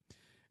money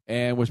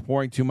and was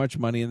pouring too much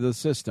money into the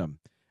system.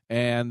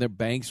 And the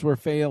banks were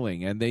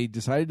failing, and they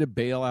decided to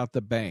bail out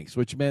the banks,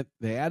 which meant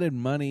they added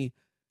money.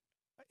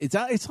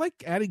 It's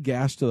like adding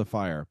gas to the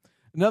fire.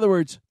 In other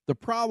words, the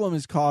problem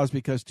is caused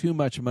because too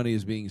much money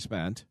is being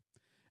spent,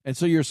 and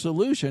so your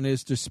solution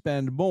is to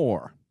spend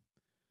more.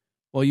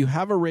 Well, you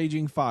have a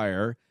raging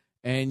fire,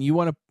 and you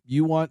want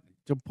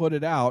to put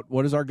it out.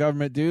 What does our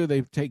government do?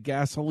 They take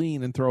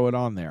gasoline and throw it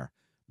on there.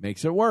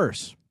 Makes it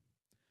worse.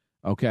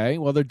 Okay,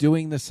 well, they're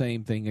doing the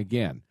same thing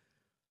again.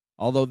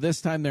 Although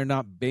this time they're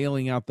not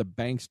bailing out the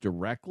banks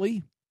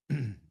directly.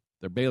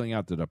 They're bailing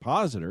out the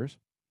depositors,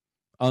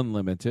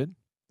 unlimited.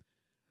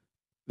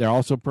 They're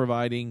also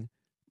providing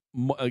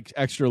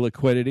extra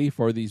liquidity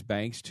for these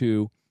banks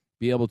to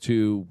be able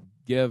to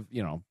give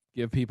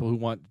people who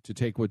want to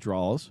take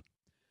withdrawals.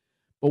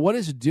 But what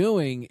it's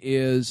doing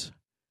is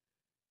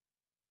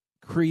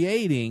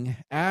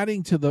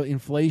adding to the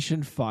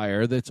inflation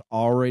fire that's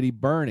already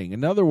burning.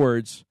 In other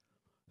words,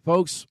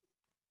 folks,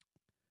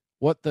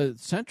 what the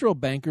central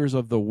bankers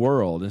of the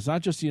world, it's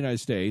not just the United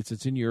States,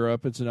 it's in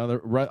Europe, it's in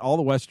all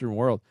the Western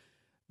world,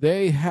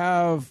 they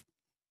have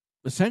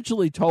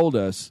essentially told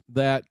us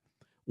that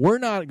we're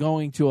not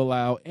going to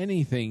allow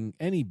any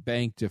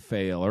bank to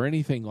fail or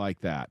anything like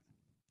that.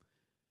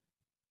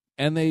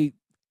 And I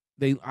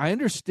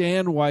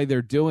understand why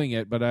they're doing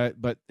it,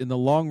 but in the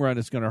long run,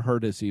 it's going to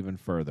hurt us even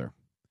further.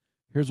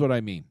 Here's what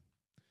I mean.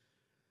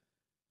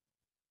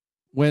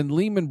 When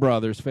Lehman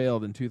Brothers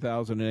failed in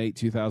 2008,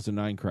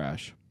 2009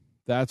 crash,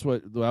 that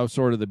was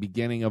sort of the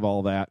beginning of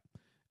all that,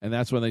 and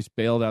that's when they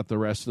bailed out the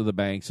rest of the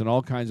banks, and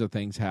all kinds of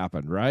things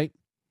happened, right?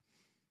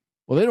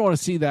 Well, they don't want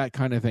to see that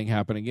kind of thing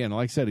happen again.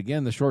 Like I said,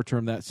 again, the short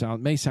term,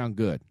 may sound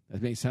good.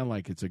 It may sound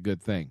like it's a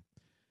good thing.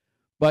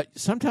 But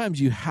sometimes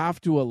you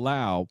have to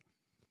allow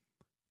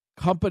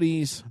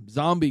companies,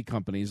 zombie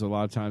companies, a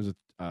lot of times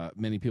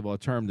many people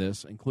have termed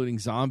this, including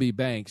zombie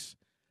banks,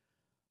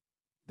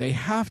 they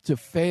have to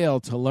fail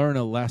to learn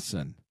a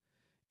lesson.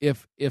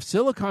 If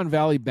Silicon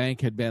Valley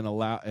Bank had been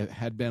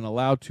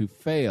allowed to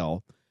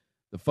fail,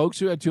 the folks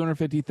who had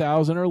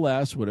 $250,000 or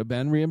less would have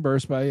been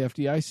reimbursed by the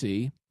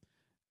FDIC.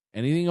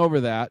 Anything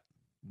over that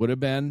would have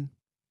been,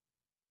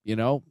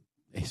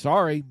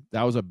 sorry,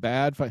 that was a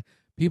bad fight.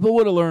 People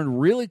would have learned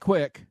really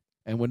quick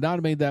and would not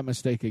have made that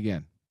mistake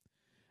again.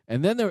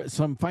 And then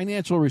some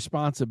financial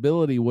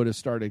responsibility would have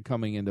started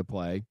coming into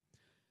play.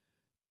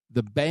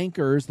 The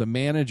bankers, the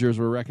managers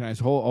were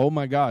recognized, oh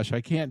my gosh,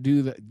 I can't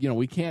do that.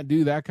 We can't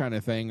do that kind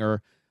of thing,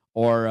 or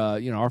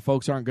our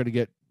folks aren't going to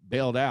get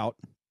bailed out.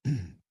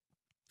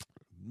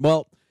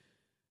 Well,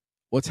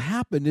 what's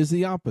happened is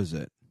the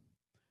opposite.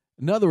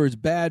 In other words,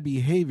 bad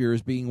behavior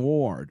is being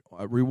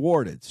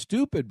rewarded.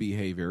 Stupid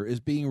behavior is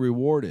being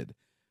rewarded.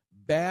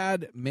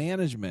 Bad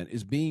management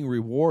is being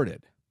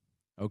rewarded.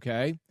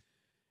 Okay?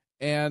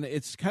 And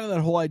it's kind of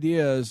that whole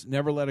idea is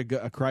never let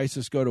a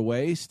crisis go to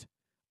waste.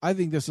 I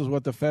think this is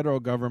what the federal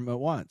government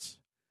wants.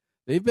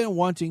 They've been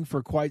wanting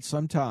for quite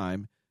some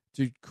time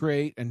to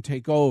create and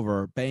take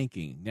over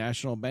banking,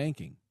 national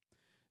banking.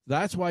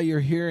 That's why you're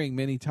hearing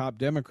many top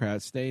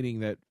Democrats stating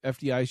that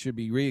FDI should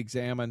be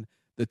re-examined,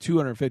 the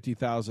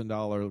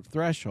 $250,000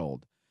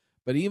 threshold.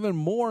 But even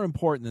more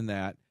important than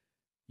that,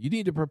 you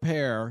need to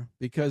prepare,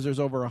 because there's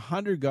over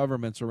 100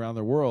 governments around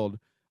the world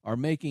are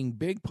making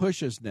big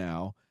pushes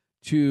now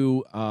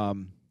to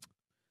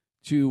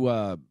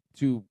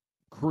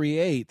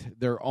create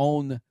their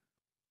own,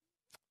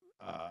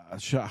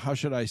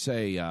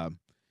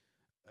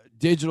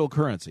 digital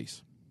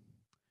currencies.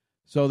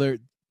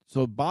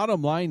 So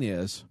bottom line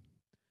is,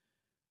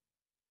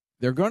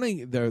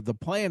 the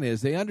plan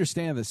is they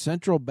understand that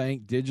central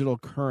bank digital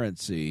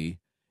currency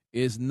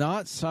is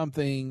not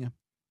something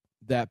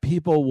that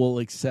people will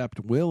accept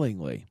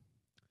willingly.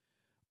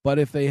 But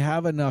if they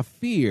have enough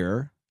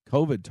fear,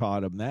 COVID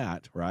taught them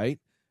that, right?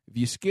 If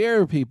you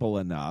scare people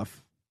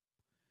enough,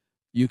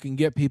 you can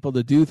get people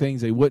to do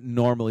things they wouldn't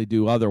normally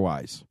do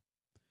otherwise.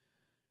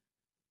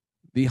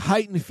 The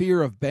heightened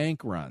fear of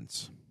bank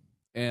runs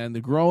and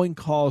the growing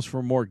calls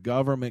for more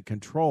government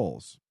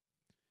controls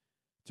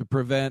to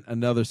prevent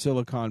another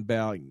Silicon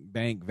Valley,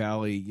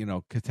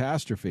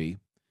 catastrophe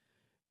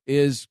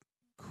is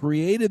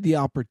created the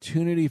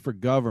opportunity for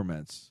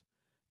governments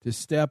to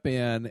step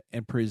in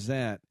and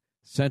present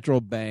central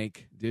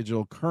bank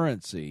digital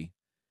currency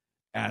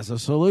as a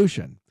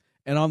solution.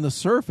 And on the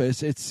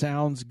surface, it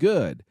sounds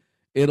good.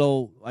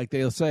 It'll, like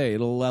they'll say,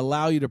 it'll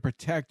allow you to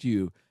protect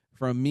you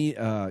from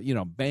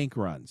bank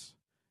runs.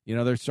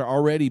 They're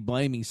already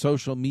blaming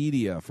social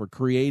media for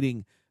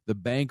creating the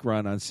bank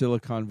run on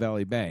Silicon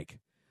Valley Bank.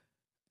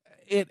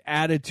 it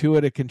added to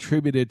it, it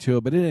contributed to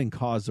it, but it didn't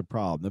cause the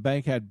problem. The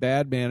bank had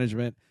bad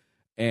management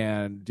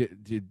and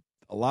did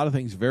a lot of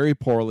things very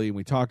poorly, and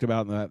we talked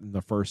about that in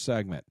the first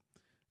segment.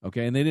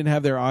 Okay, and they didn't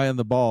have their eye on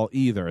the ball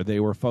either. They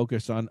were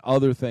focused on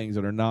other things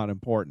that are not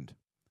important.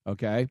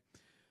 Okay,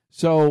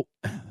 so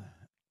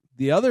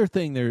the other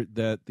thing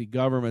that the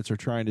governments are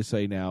trying to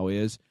say now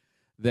is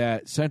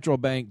that central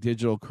bank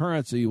digital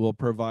currency will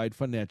provide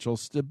financial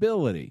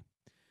stability.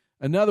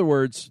 In other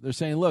words, they're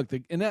saying, look,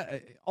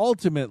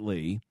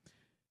 ultimately,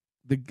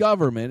 the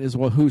government is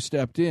who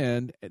stepped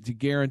in to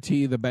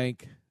guarantee the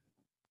bank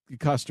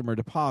customer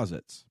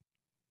deposits.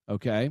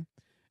 Okay,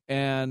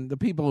 and the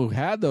people who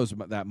had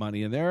that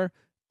money in there,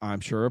 I'm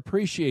sure,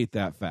 appreciate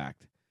that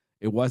fact.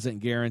 It wasn't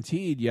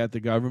guaranteed, yet the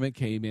government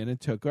came in and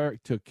took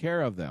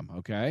care of them.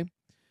 Okay,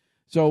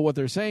 so what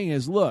they're saying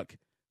is, look,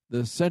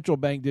 the central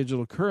bank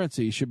digital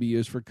currency should be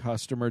used for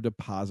customer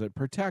deposit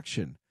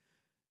protection.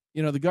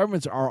 You know, the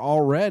governments are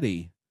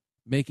already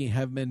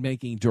have been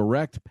making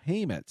direct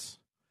payments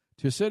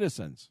to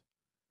citizens.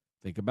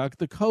 Think about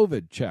the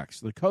COVID checks,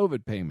 the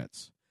COVID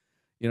payments.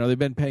 You know, they've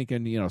been paying,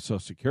 Social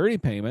Security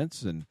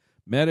payments and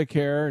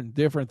Medicare and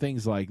different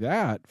things like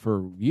that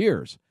for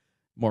years.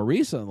 More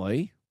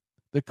recently,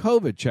 the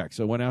COVID checks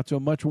that went out to a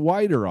much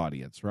wider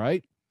audience,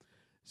 right?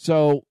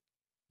 So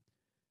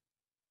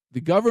the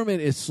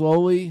government is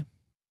slowly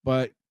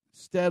but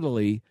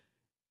steadily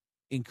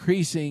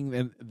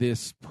increasing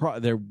this.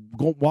 They're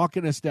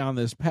walking us down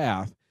this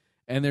path,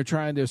 and they're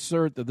trying to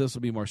assert that this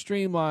will be more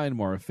streamlined,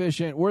 more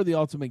efficient. We're the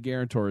ultimate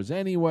guarantors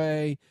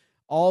anyway.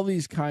 All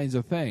these kinds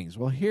of things.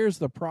 Well, here's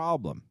the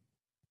problem.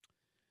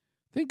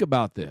 Think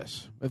about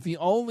this. If the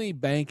only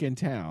bank in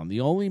town, the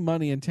only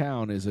money in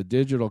town is a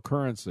digital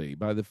currency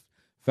by the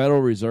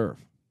Federal Reserve,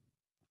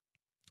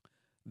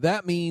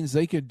 that means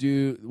they could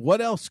do,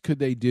 what else could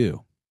they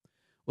do?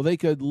 Well, they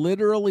could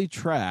literally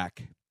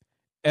track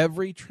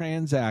every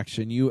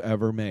transaction you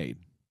ever made.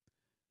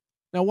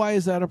 Now, why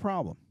is that a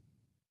problem?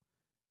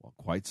 Well,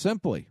 quite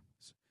simply.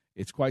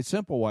 It's quite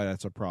simple why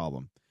that's a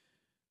problem.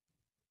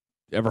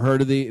 Ever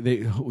heard of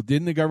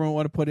didn't the government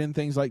want to put in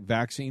things like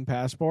vaccine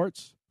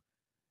passports,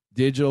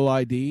 digital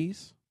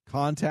IDs,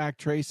 contact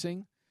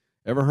tracing?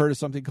 Ever heard of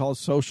something called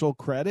social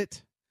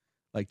credit,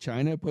 like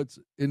China puts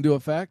into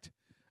effect?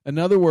 In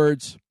other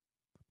words,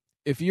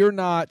 if you're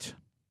not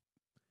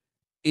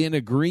in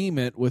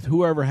agreement with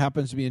whoever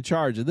happens to be in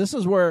charge, and this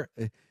is where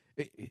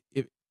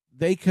if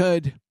they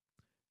could,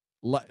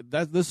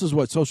 this is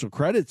what social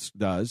credits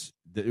does.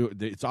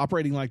 It's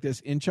operating like this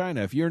in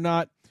China. If you're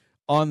not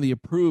on the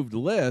approved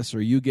list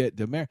or you get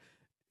demerit,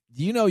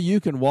 you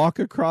can walk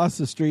across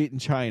the street in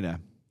China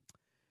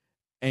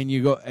and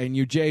you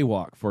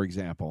jaywalk, for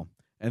example,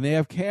 and they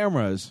have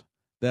cameras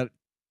that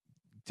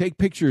take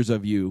pictures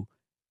of you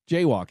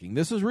jaywalking.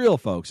 This is real,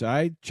 folks.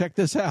 Check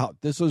this out.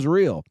 This is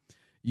real.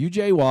 You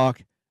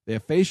jaywalk. They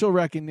have facial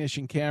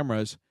recognition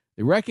cameras.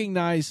 They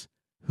recognize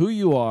who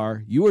you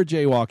are. You are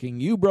jaywalking.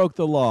 You broke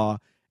the law,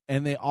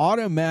 and they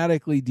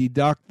automatically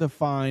deduct the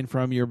fine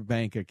from your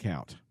bank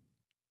account.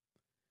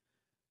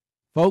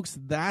 Folks,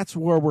 that's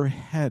where we're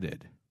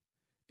headed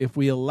if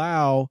we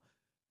allow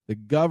the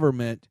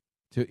government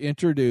to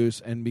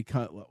introduce and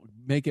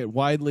make it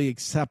widely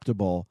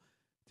acceptable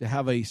to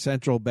have a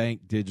central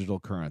bank digital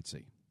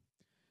currency.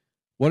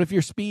 What if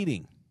you're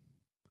speeding?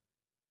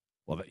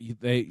 Well,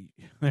 they're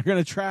going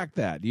to track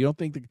that. You don't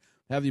think they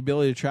have the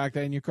ability to track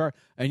that in your car?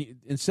 And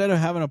instead of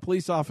having a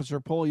police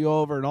officer pull you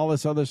over and all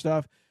this other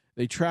stuff,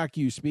 they track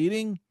you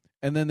speeding,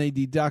 and then they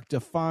deduct a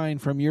fine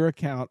from your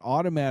account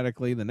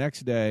automatically the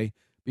next day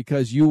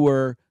because you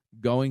were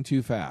going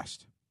too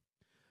fast.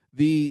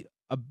 The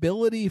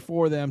ability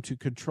for them to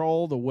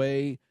control the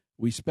way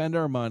we spend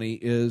our money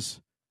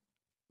is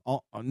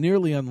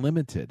nearly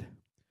unlimited.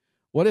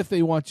 What if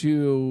they want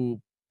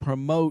to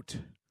promote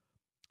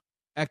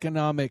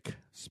economic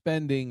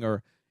spending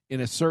or in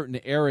a certain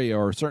area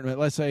or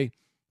let's say,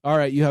 all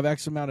right, you have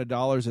X amount of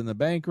dollars in the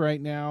bank right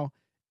now,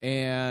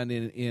 and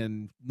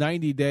in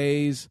 90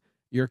 days,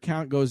 your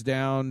account goes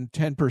down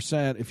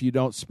 10% if you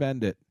don't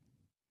spend it,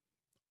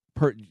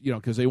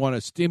 because they want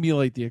to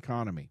stimulate the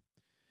economy.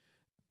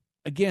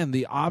 Again,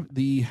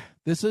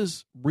 this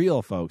is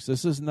real, folks.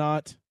 This is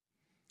not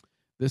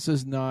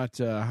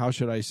how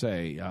should I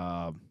say,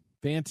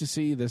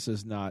 fantasy. This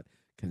is not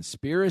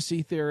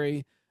conspiracy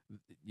theory.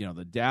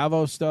 The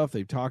Davos stuff,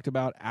 they've talked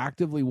about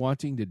actively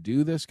wanting to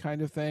do this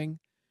kind of thing,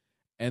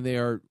 and they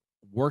are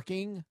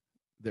working.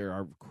 There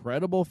are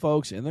credible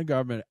folks in the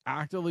government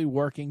actively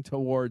working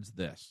towards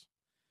this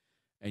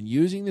and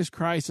using this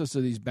crisis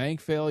of these bank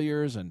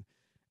failures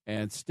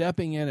and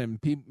stepping in and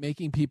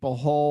making people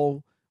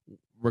whole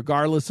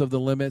regardless of the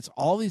limits.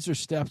 All these are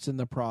steps in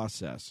the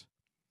process.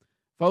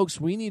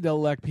 Folks, we need to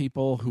elect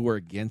people who are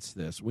against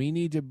this. We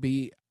need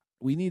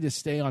to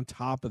stay on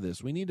top of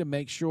this. We need to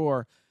make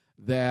sure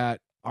that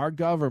our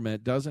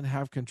government doesn't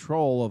have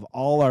control of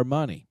all our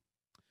money.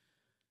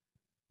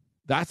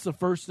 That's the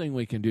first thing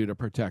we can do to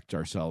protect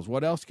ourselves.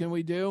 What else can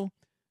we do?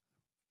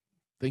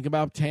 Think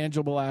about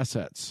tangible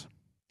assets.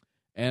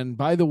 And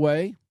by the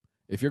way,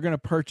 if you're going to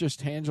purchase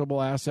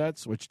tangible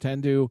assets, which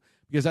tend to,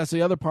 because that's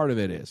the other part of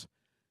it is,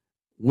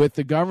 with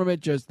the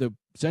government, just the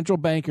central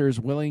bankers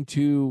willing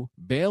to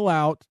bail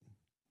out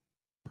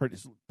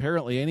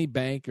apparently any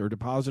bank or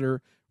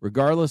depositor,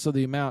 regardless of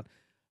the amount,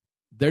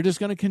 they're just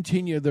going to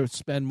continue to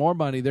spend more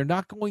money. They're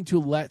not going to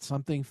let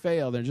something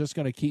fail. They're just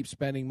going to keep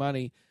spending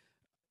money.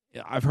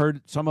 I've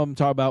heard some of them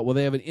talk about, well,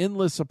 they have an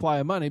endless supply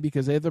of money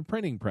because they have the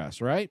printing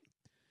press, right?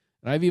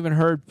 And I've even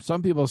heard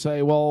some people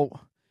say,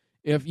 well,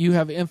 if you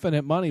have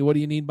infinite money, what do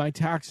you need my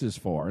taxes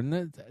for?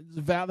 And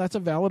that's a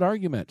valid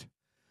argument.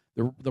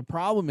 The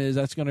problem is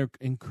that's going to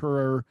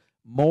incur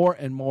more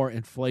and more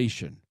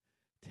inflation.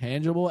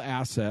 Tangible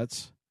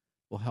assets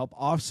will help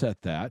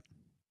offset that.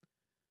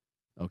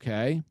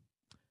 Okay?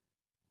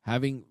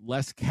 Having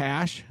less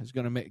cash is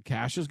going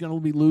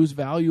to lose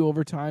value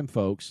over time,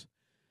 folks.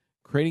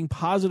 Creating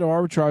positive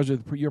arbitrage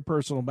with your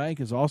personal bank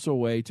is also a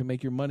way to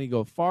make your money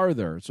go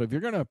farther. So if you're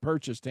going to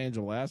purchase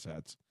tangible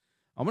assets,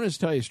 I'm going to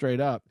just tell you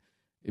straight up,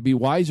 it'd be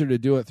wiser to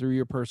do it through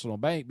your personal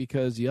bank,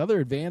 because the other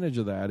advantage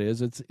of that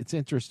is it's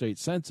interest rate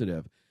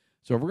sensitive.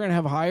 So if we're going to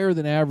have higher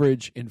than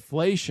average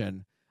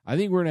inflation, I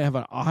think we're going to have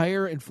a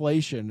higher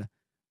inflation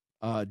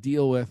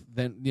deal with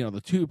than the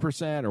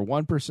 2% or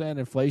 1%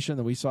 inflation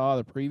that we saw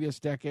the previous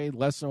decade,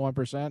 less than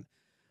 1%.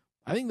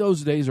 I think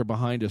those days are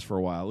behind us for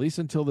a while, at least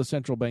until the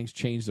central banks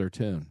change their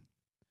tune.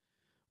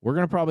 We're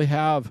going to probably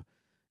have,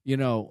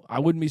 I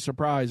wouldn't be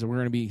surprised if we're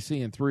going to be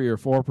seeing 3 or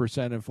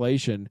 4%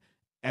 inflation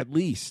at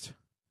least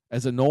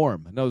as a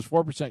norm. And those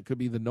 4% could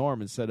be the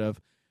norm instead of,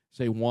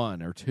 say,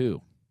 1 or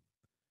 2.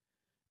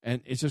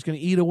 And it's just going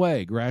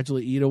to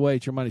gradually eat away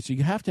at your money. So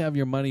you have to have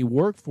your money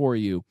work for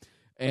you.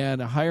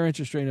 And a higher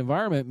interest rate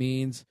environment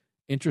means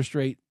interest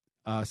rate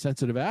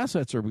sensitive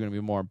assets are going to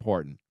be more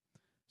important.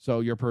 So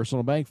your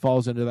personal bank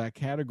falls into that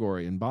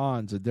category, and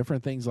bonds and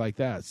different things like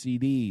that,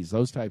 CDs,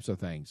 those types of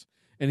things.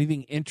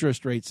 Anything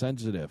interest rate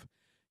sensitive.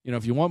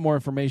 If you want more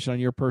information on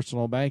your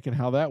personal bank and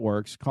how that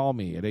works, call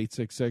me at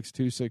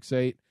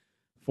 866-268-4422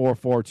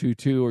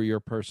 or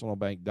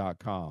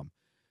yourpersonalbank.com.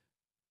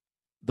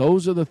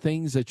 Those are the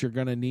things that you're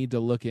going to need to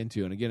look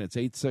into. And again, it's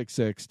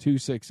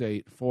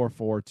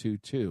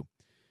 866-268-4422.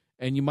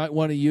 And you might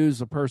want to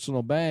use a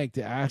personal bank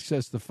to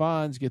access the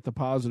funds, get the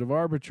positive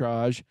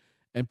arbitrage,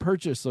 and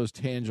purchase those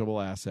tangible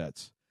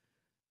assets.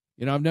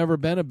 I've never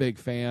been a big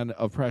fan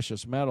of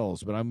precious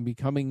metals, but I'm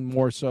becoming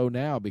more so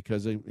now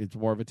because it's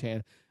more of a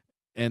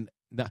and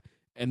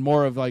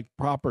more of like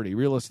property,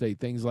 real estate,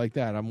 things like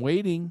that. I'm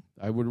waiting.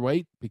 I would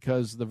wait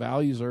because the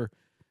values are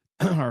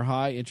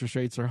high, interest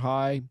rates are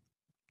high,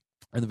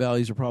 and the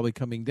values are probably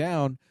coming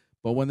down.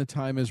 But when the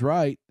time is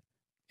right,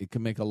 it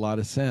can make a lot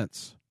of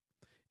sense.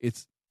 We're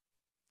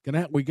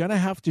gonna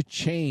have to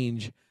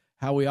change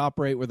how we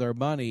operate with our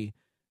money,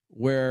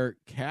 where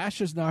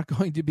cash is not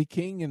going to be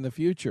king in the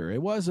future.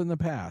 It was in the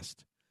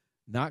past.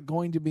 Not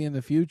going to be in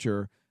the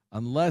future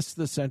unless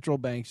the central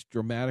banks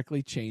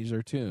dramatically change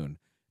their tune.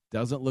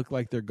 Doesn't look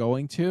like they're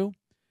going to,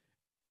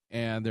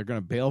 and they're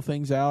going to bail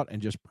things out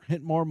and just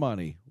print more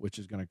money, which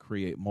is going to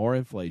create more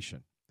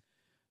inflation.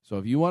 So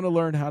if you want to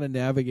learn how to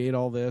navigate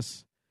all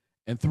this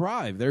and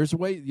thrive, there's a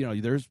way,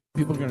 there's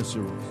people going to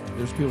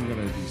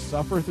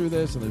suffer through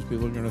this, and there's people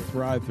who are going to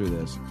thrive through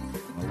this.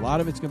 And a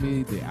lot of it's going to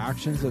be the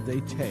actions that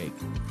they take.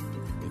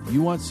 If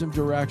you want some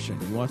direction,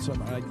 you want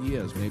some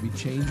ideas, maybe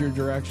change your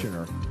direction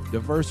or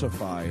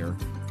diversify or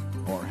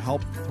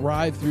help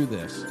thrive through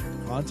this,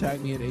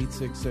 contact me at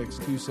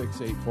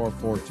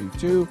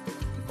 866-268-4422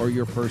 or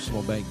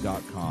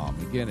yourpersonalbank.com.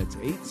 Again, it's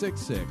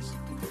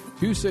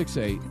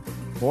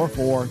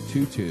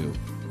 866-268-4422.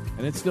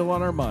 And it's still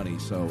on our money,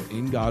 so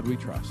in God we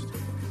trust.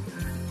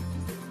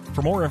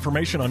 For more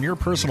information on Your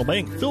Personal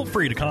Bank, feel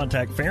free to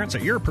contact Ference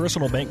at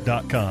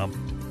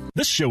yourpersonalbank.com.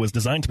 This show is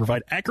designed to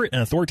provide accurate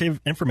and authoritative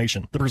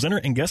information. The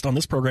presenter and guest on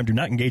this program do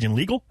not engage in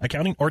legal,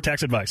 accounting, or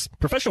tax advice.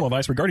 Professional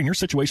advice regarding your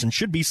situation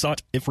should be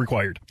sought if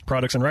required.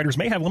 Products and writers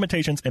may have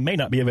limitations and may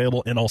not be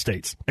available in all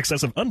states.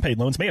 Excessive unpaid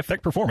loans may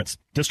affect performance.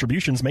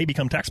 Distributions may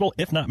become taxable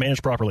if not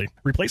managed properly.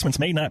 Replacements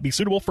may not be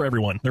suitable for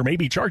everyone. There may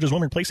be charges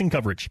when replacing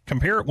coverage.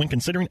 Compare when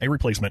considering a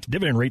replacement.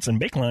 Dividend rates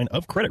and baseline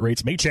of credit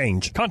rates may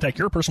change. Contact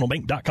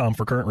yourpersonalbank.com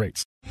for current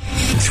rates.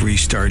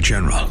 3-star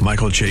General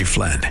Michael J.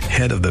 Flynn,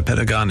 head of the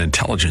Pentagon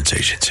Intelligence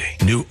Agency,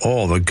 knew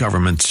all the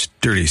government's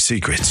dirty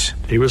secrets.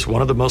 He was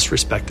one of the most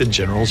respected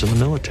generals in the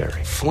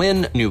military.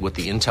 Flynn knew what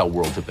the intel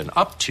world had been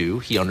up to.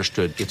 He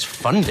understood its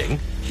funding.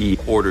 He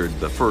ordered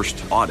the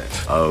first audit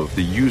of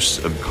the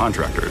use of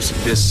contractors.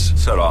 This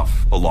set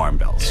off alarm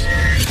bells.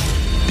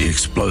 The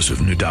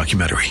explosive new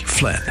documentary,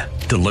 Flynn,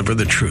 Deliver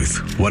the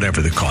Truth,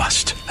 Whatever the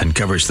Cost,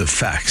 uncovers the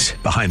facts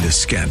behind this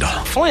scandal.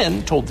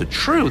 Flynn told the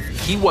truth.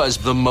 He was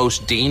the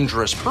most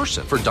dangerous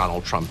person for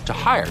Donald Trump to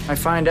hire. I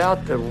find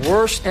out the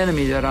worst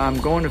enemy that I'm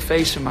going to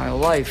face in my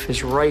life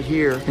is right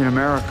here in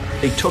America.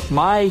 They took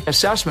my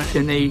assessment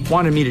and they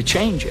wanted me to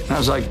change it. And I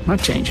was like, I'm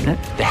not changing it.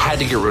 They had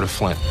to get rid of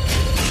Flynn.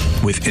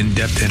 with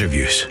in-depth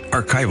interviews,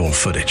 archival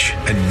footage,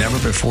 and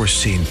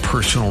never-before-seen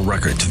personal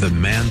records of the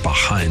man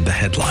behind the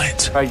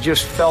headlines. I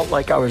just felt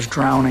like I was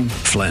drowning.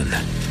 Flynn,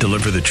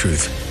 deliver the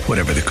truth,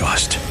 whatever the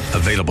cost.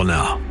 Available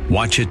now.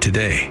 Watch it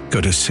today.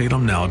 Go to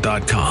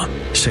salemnow.com.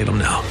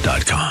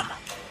 salemnow.com.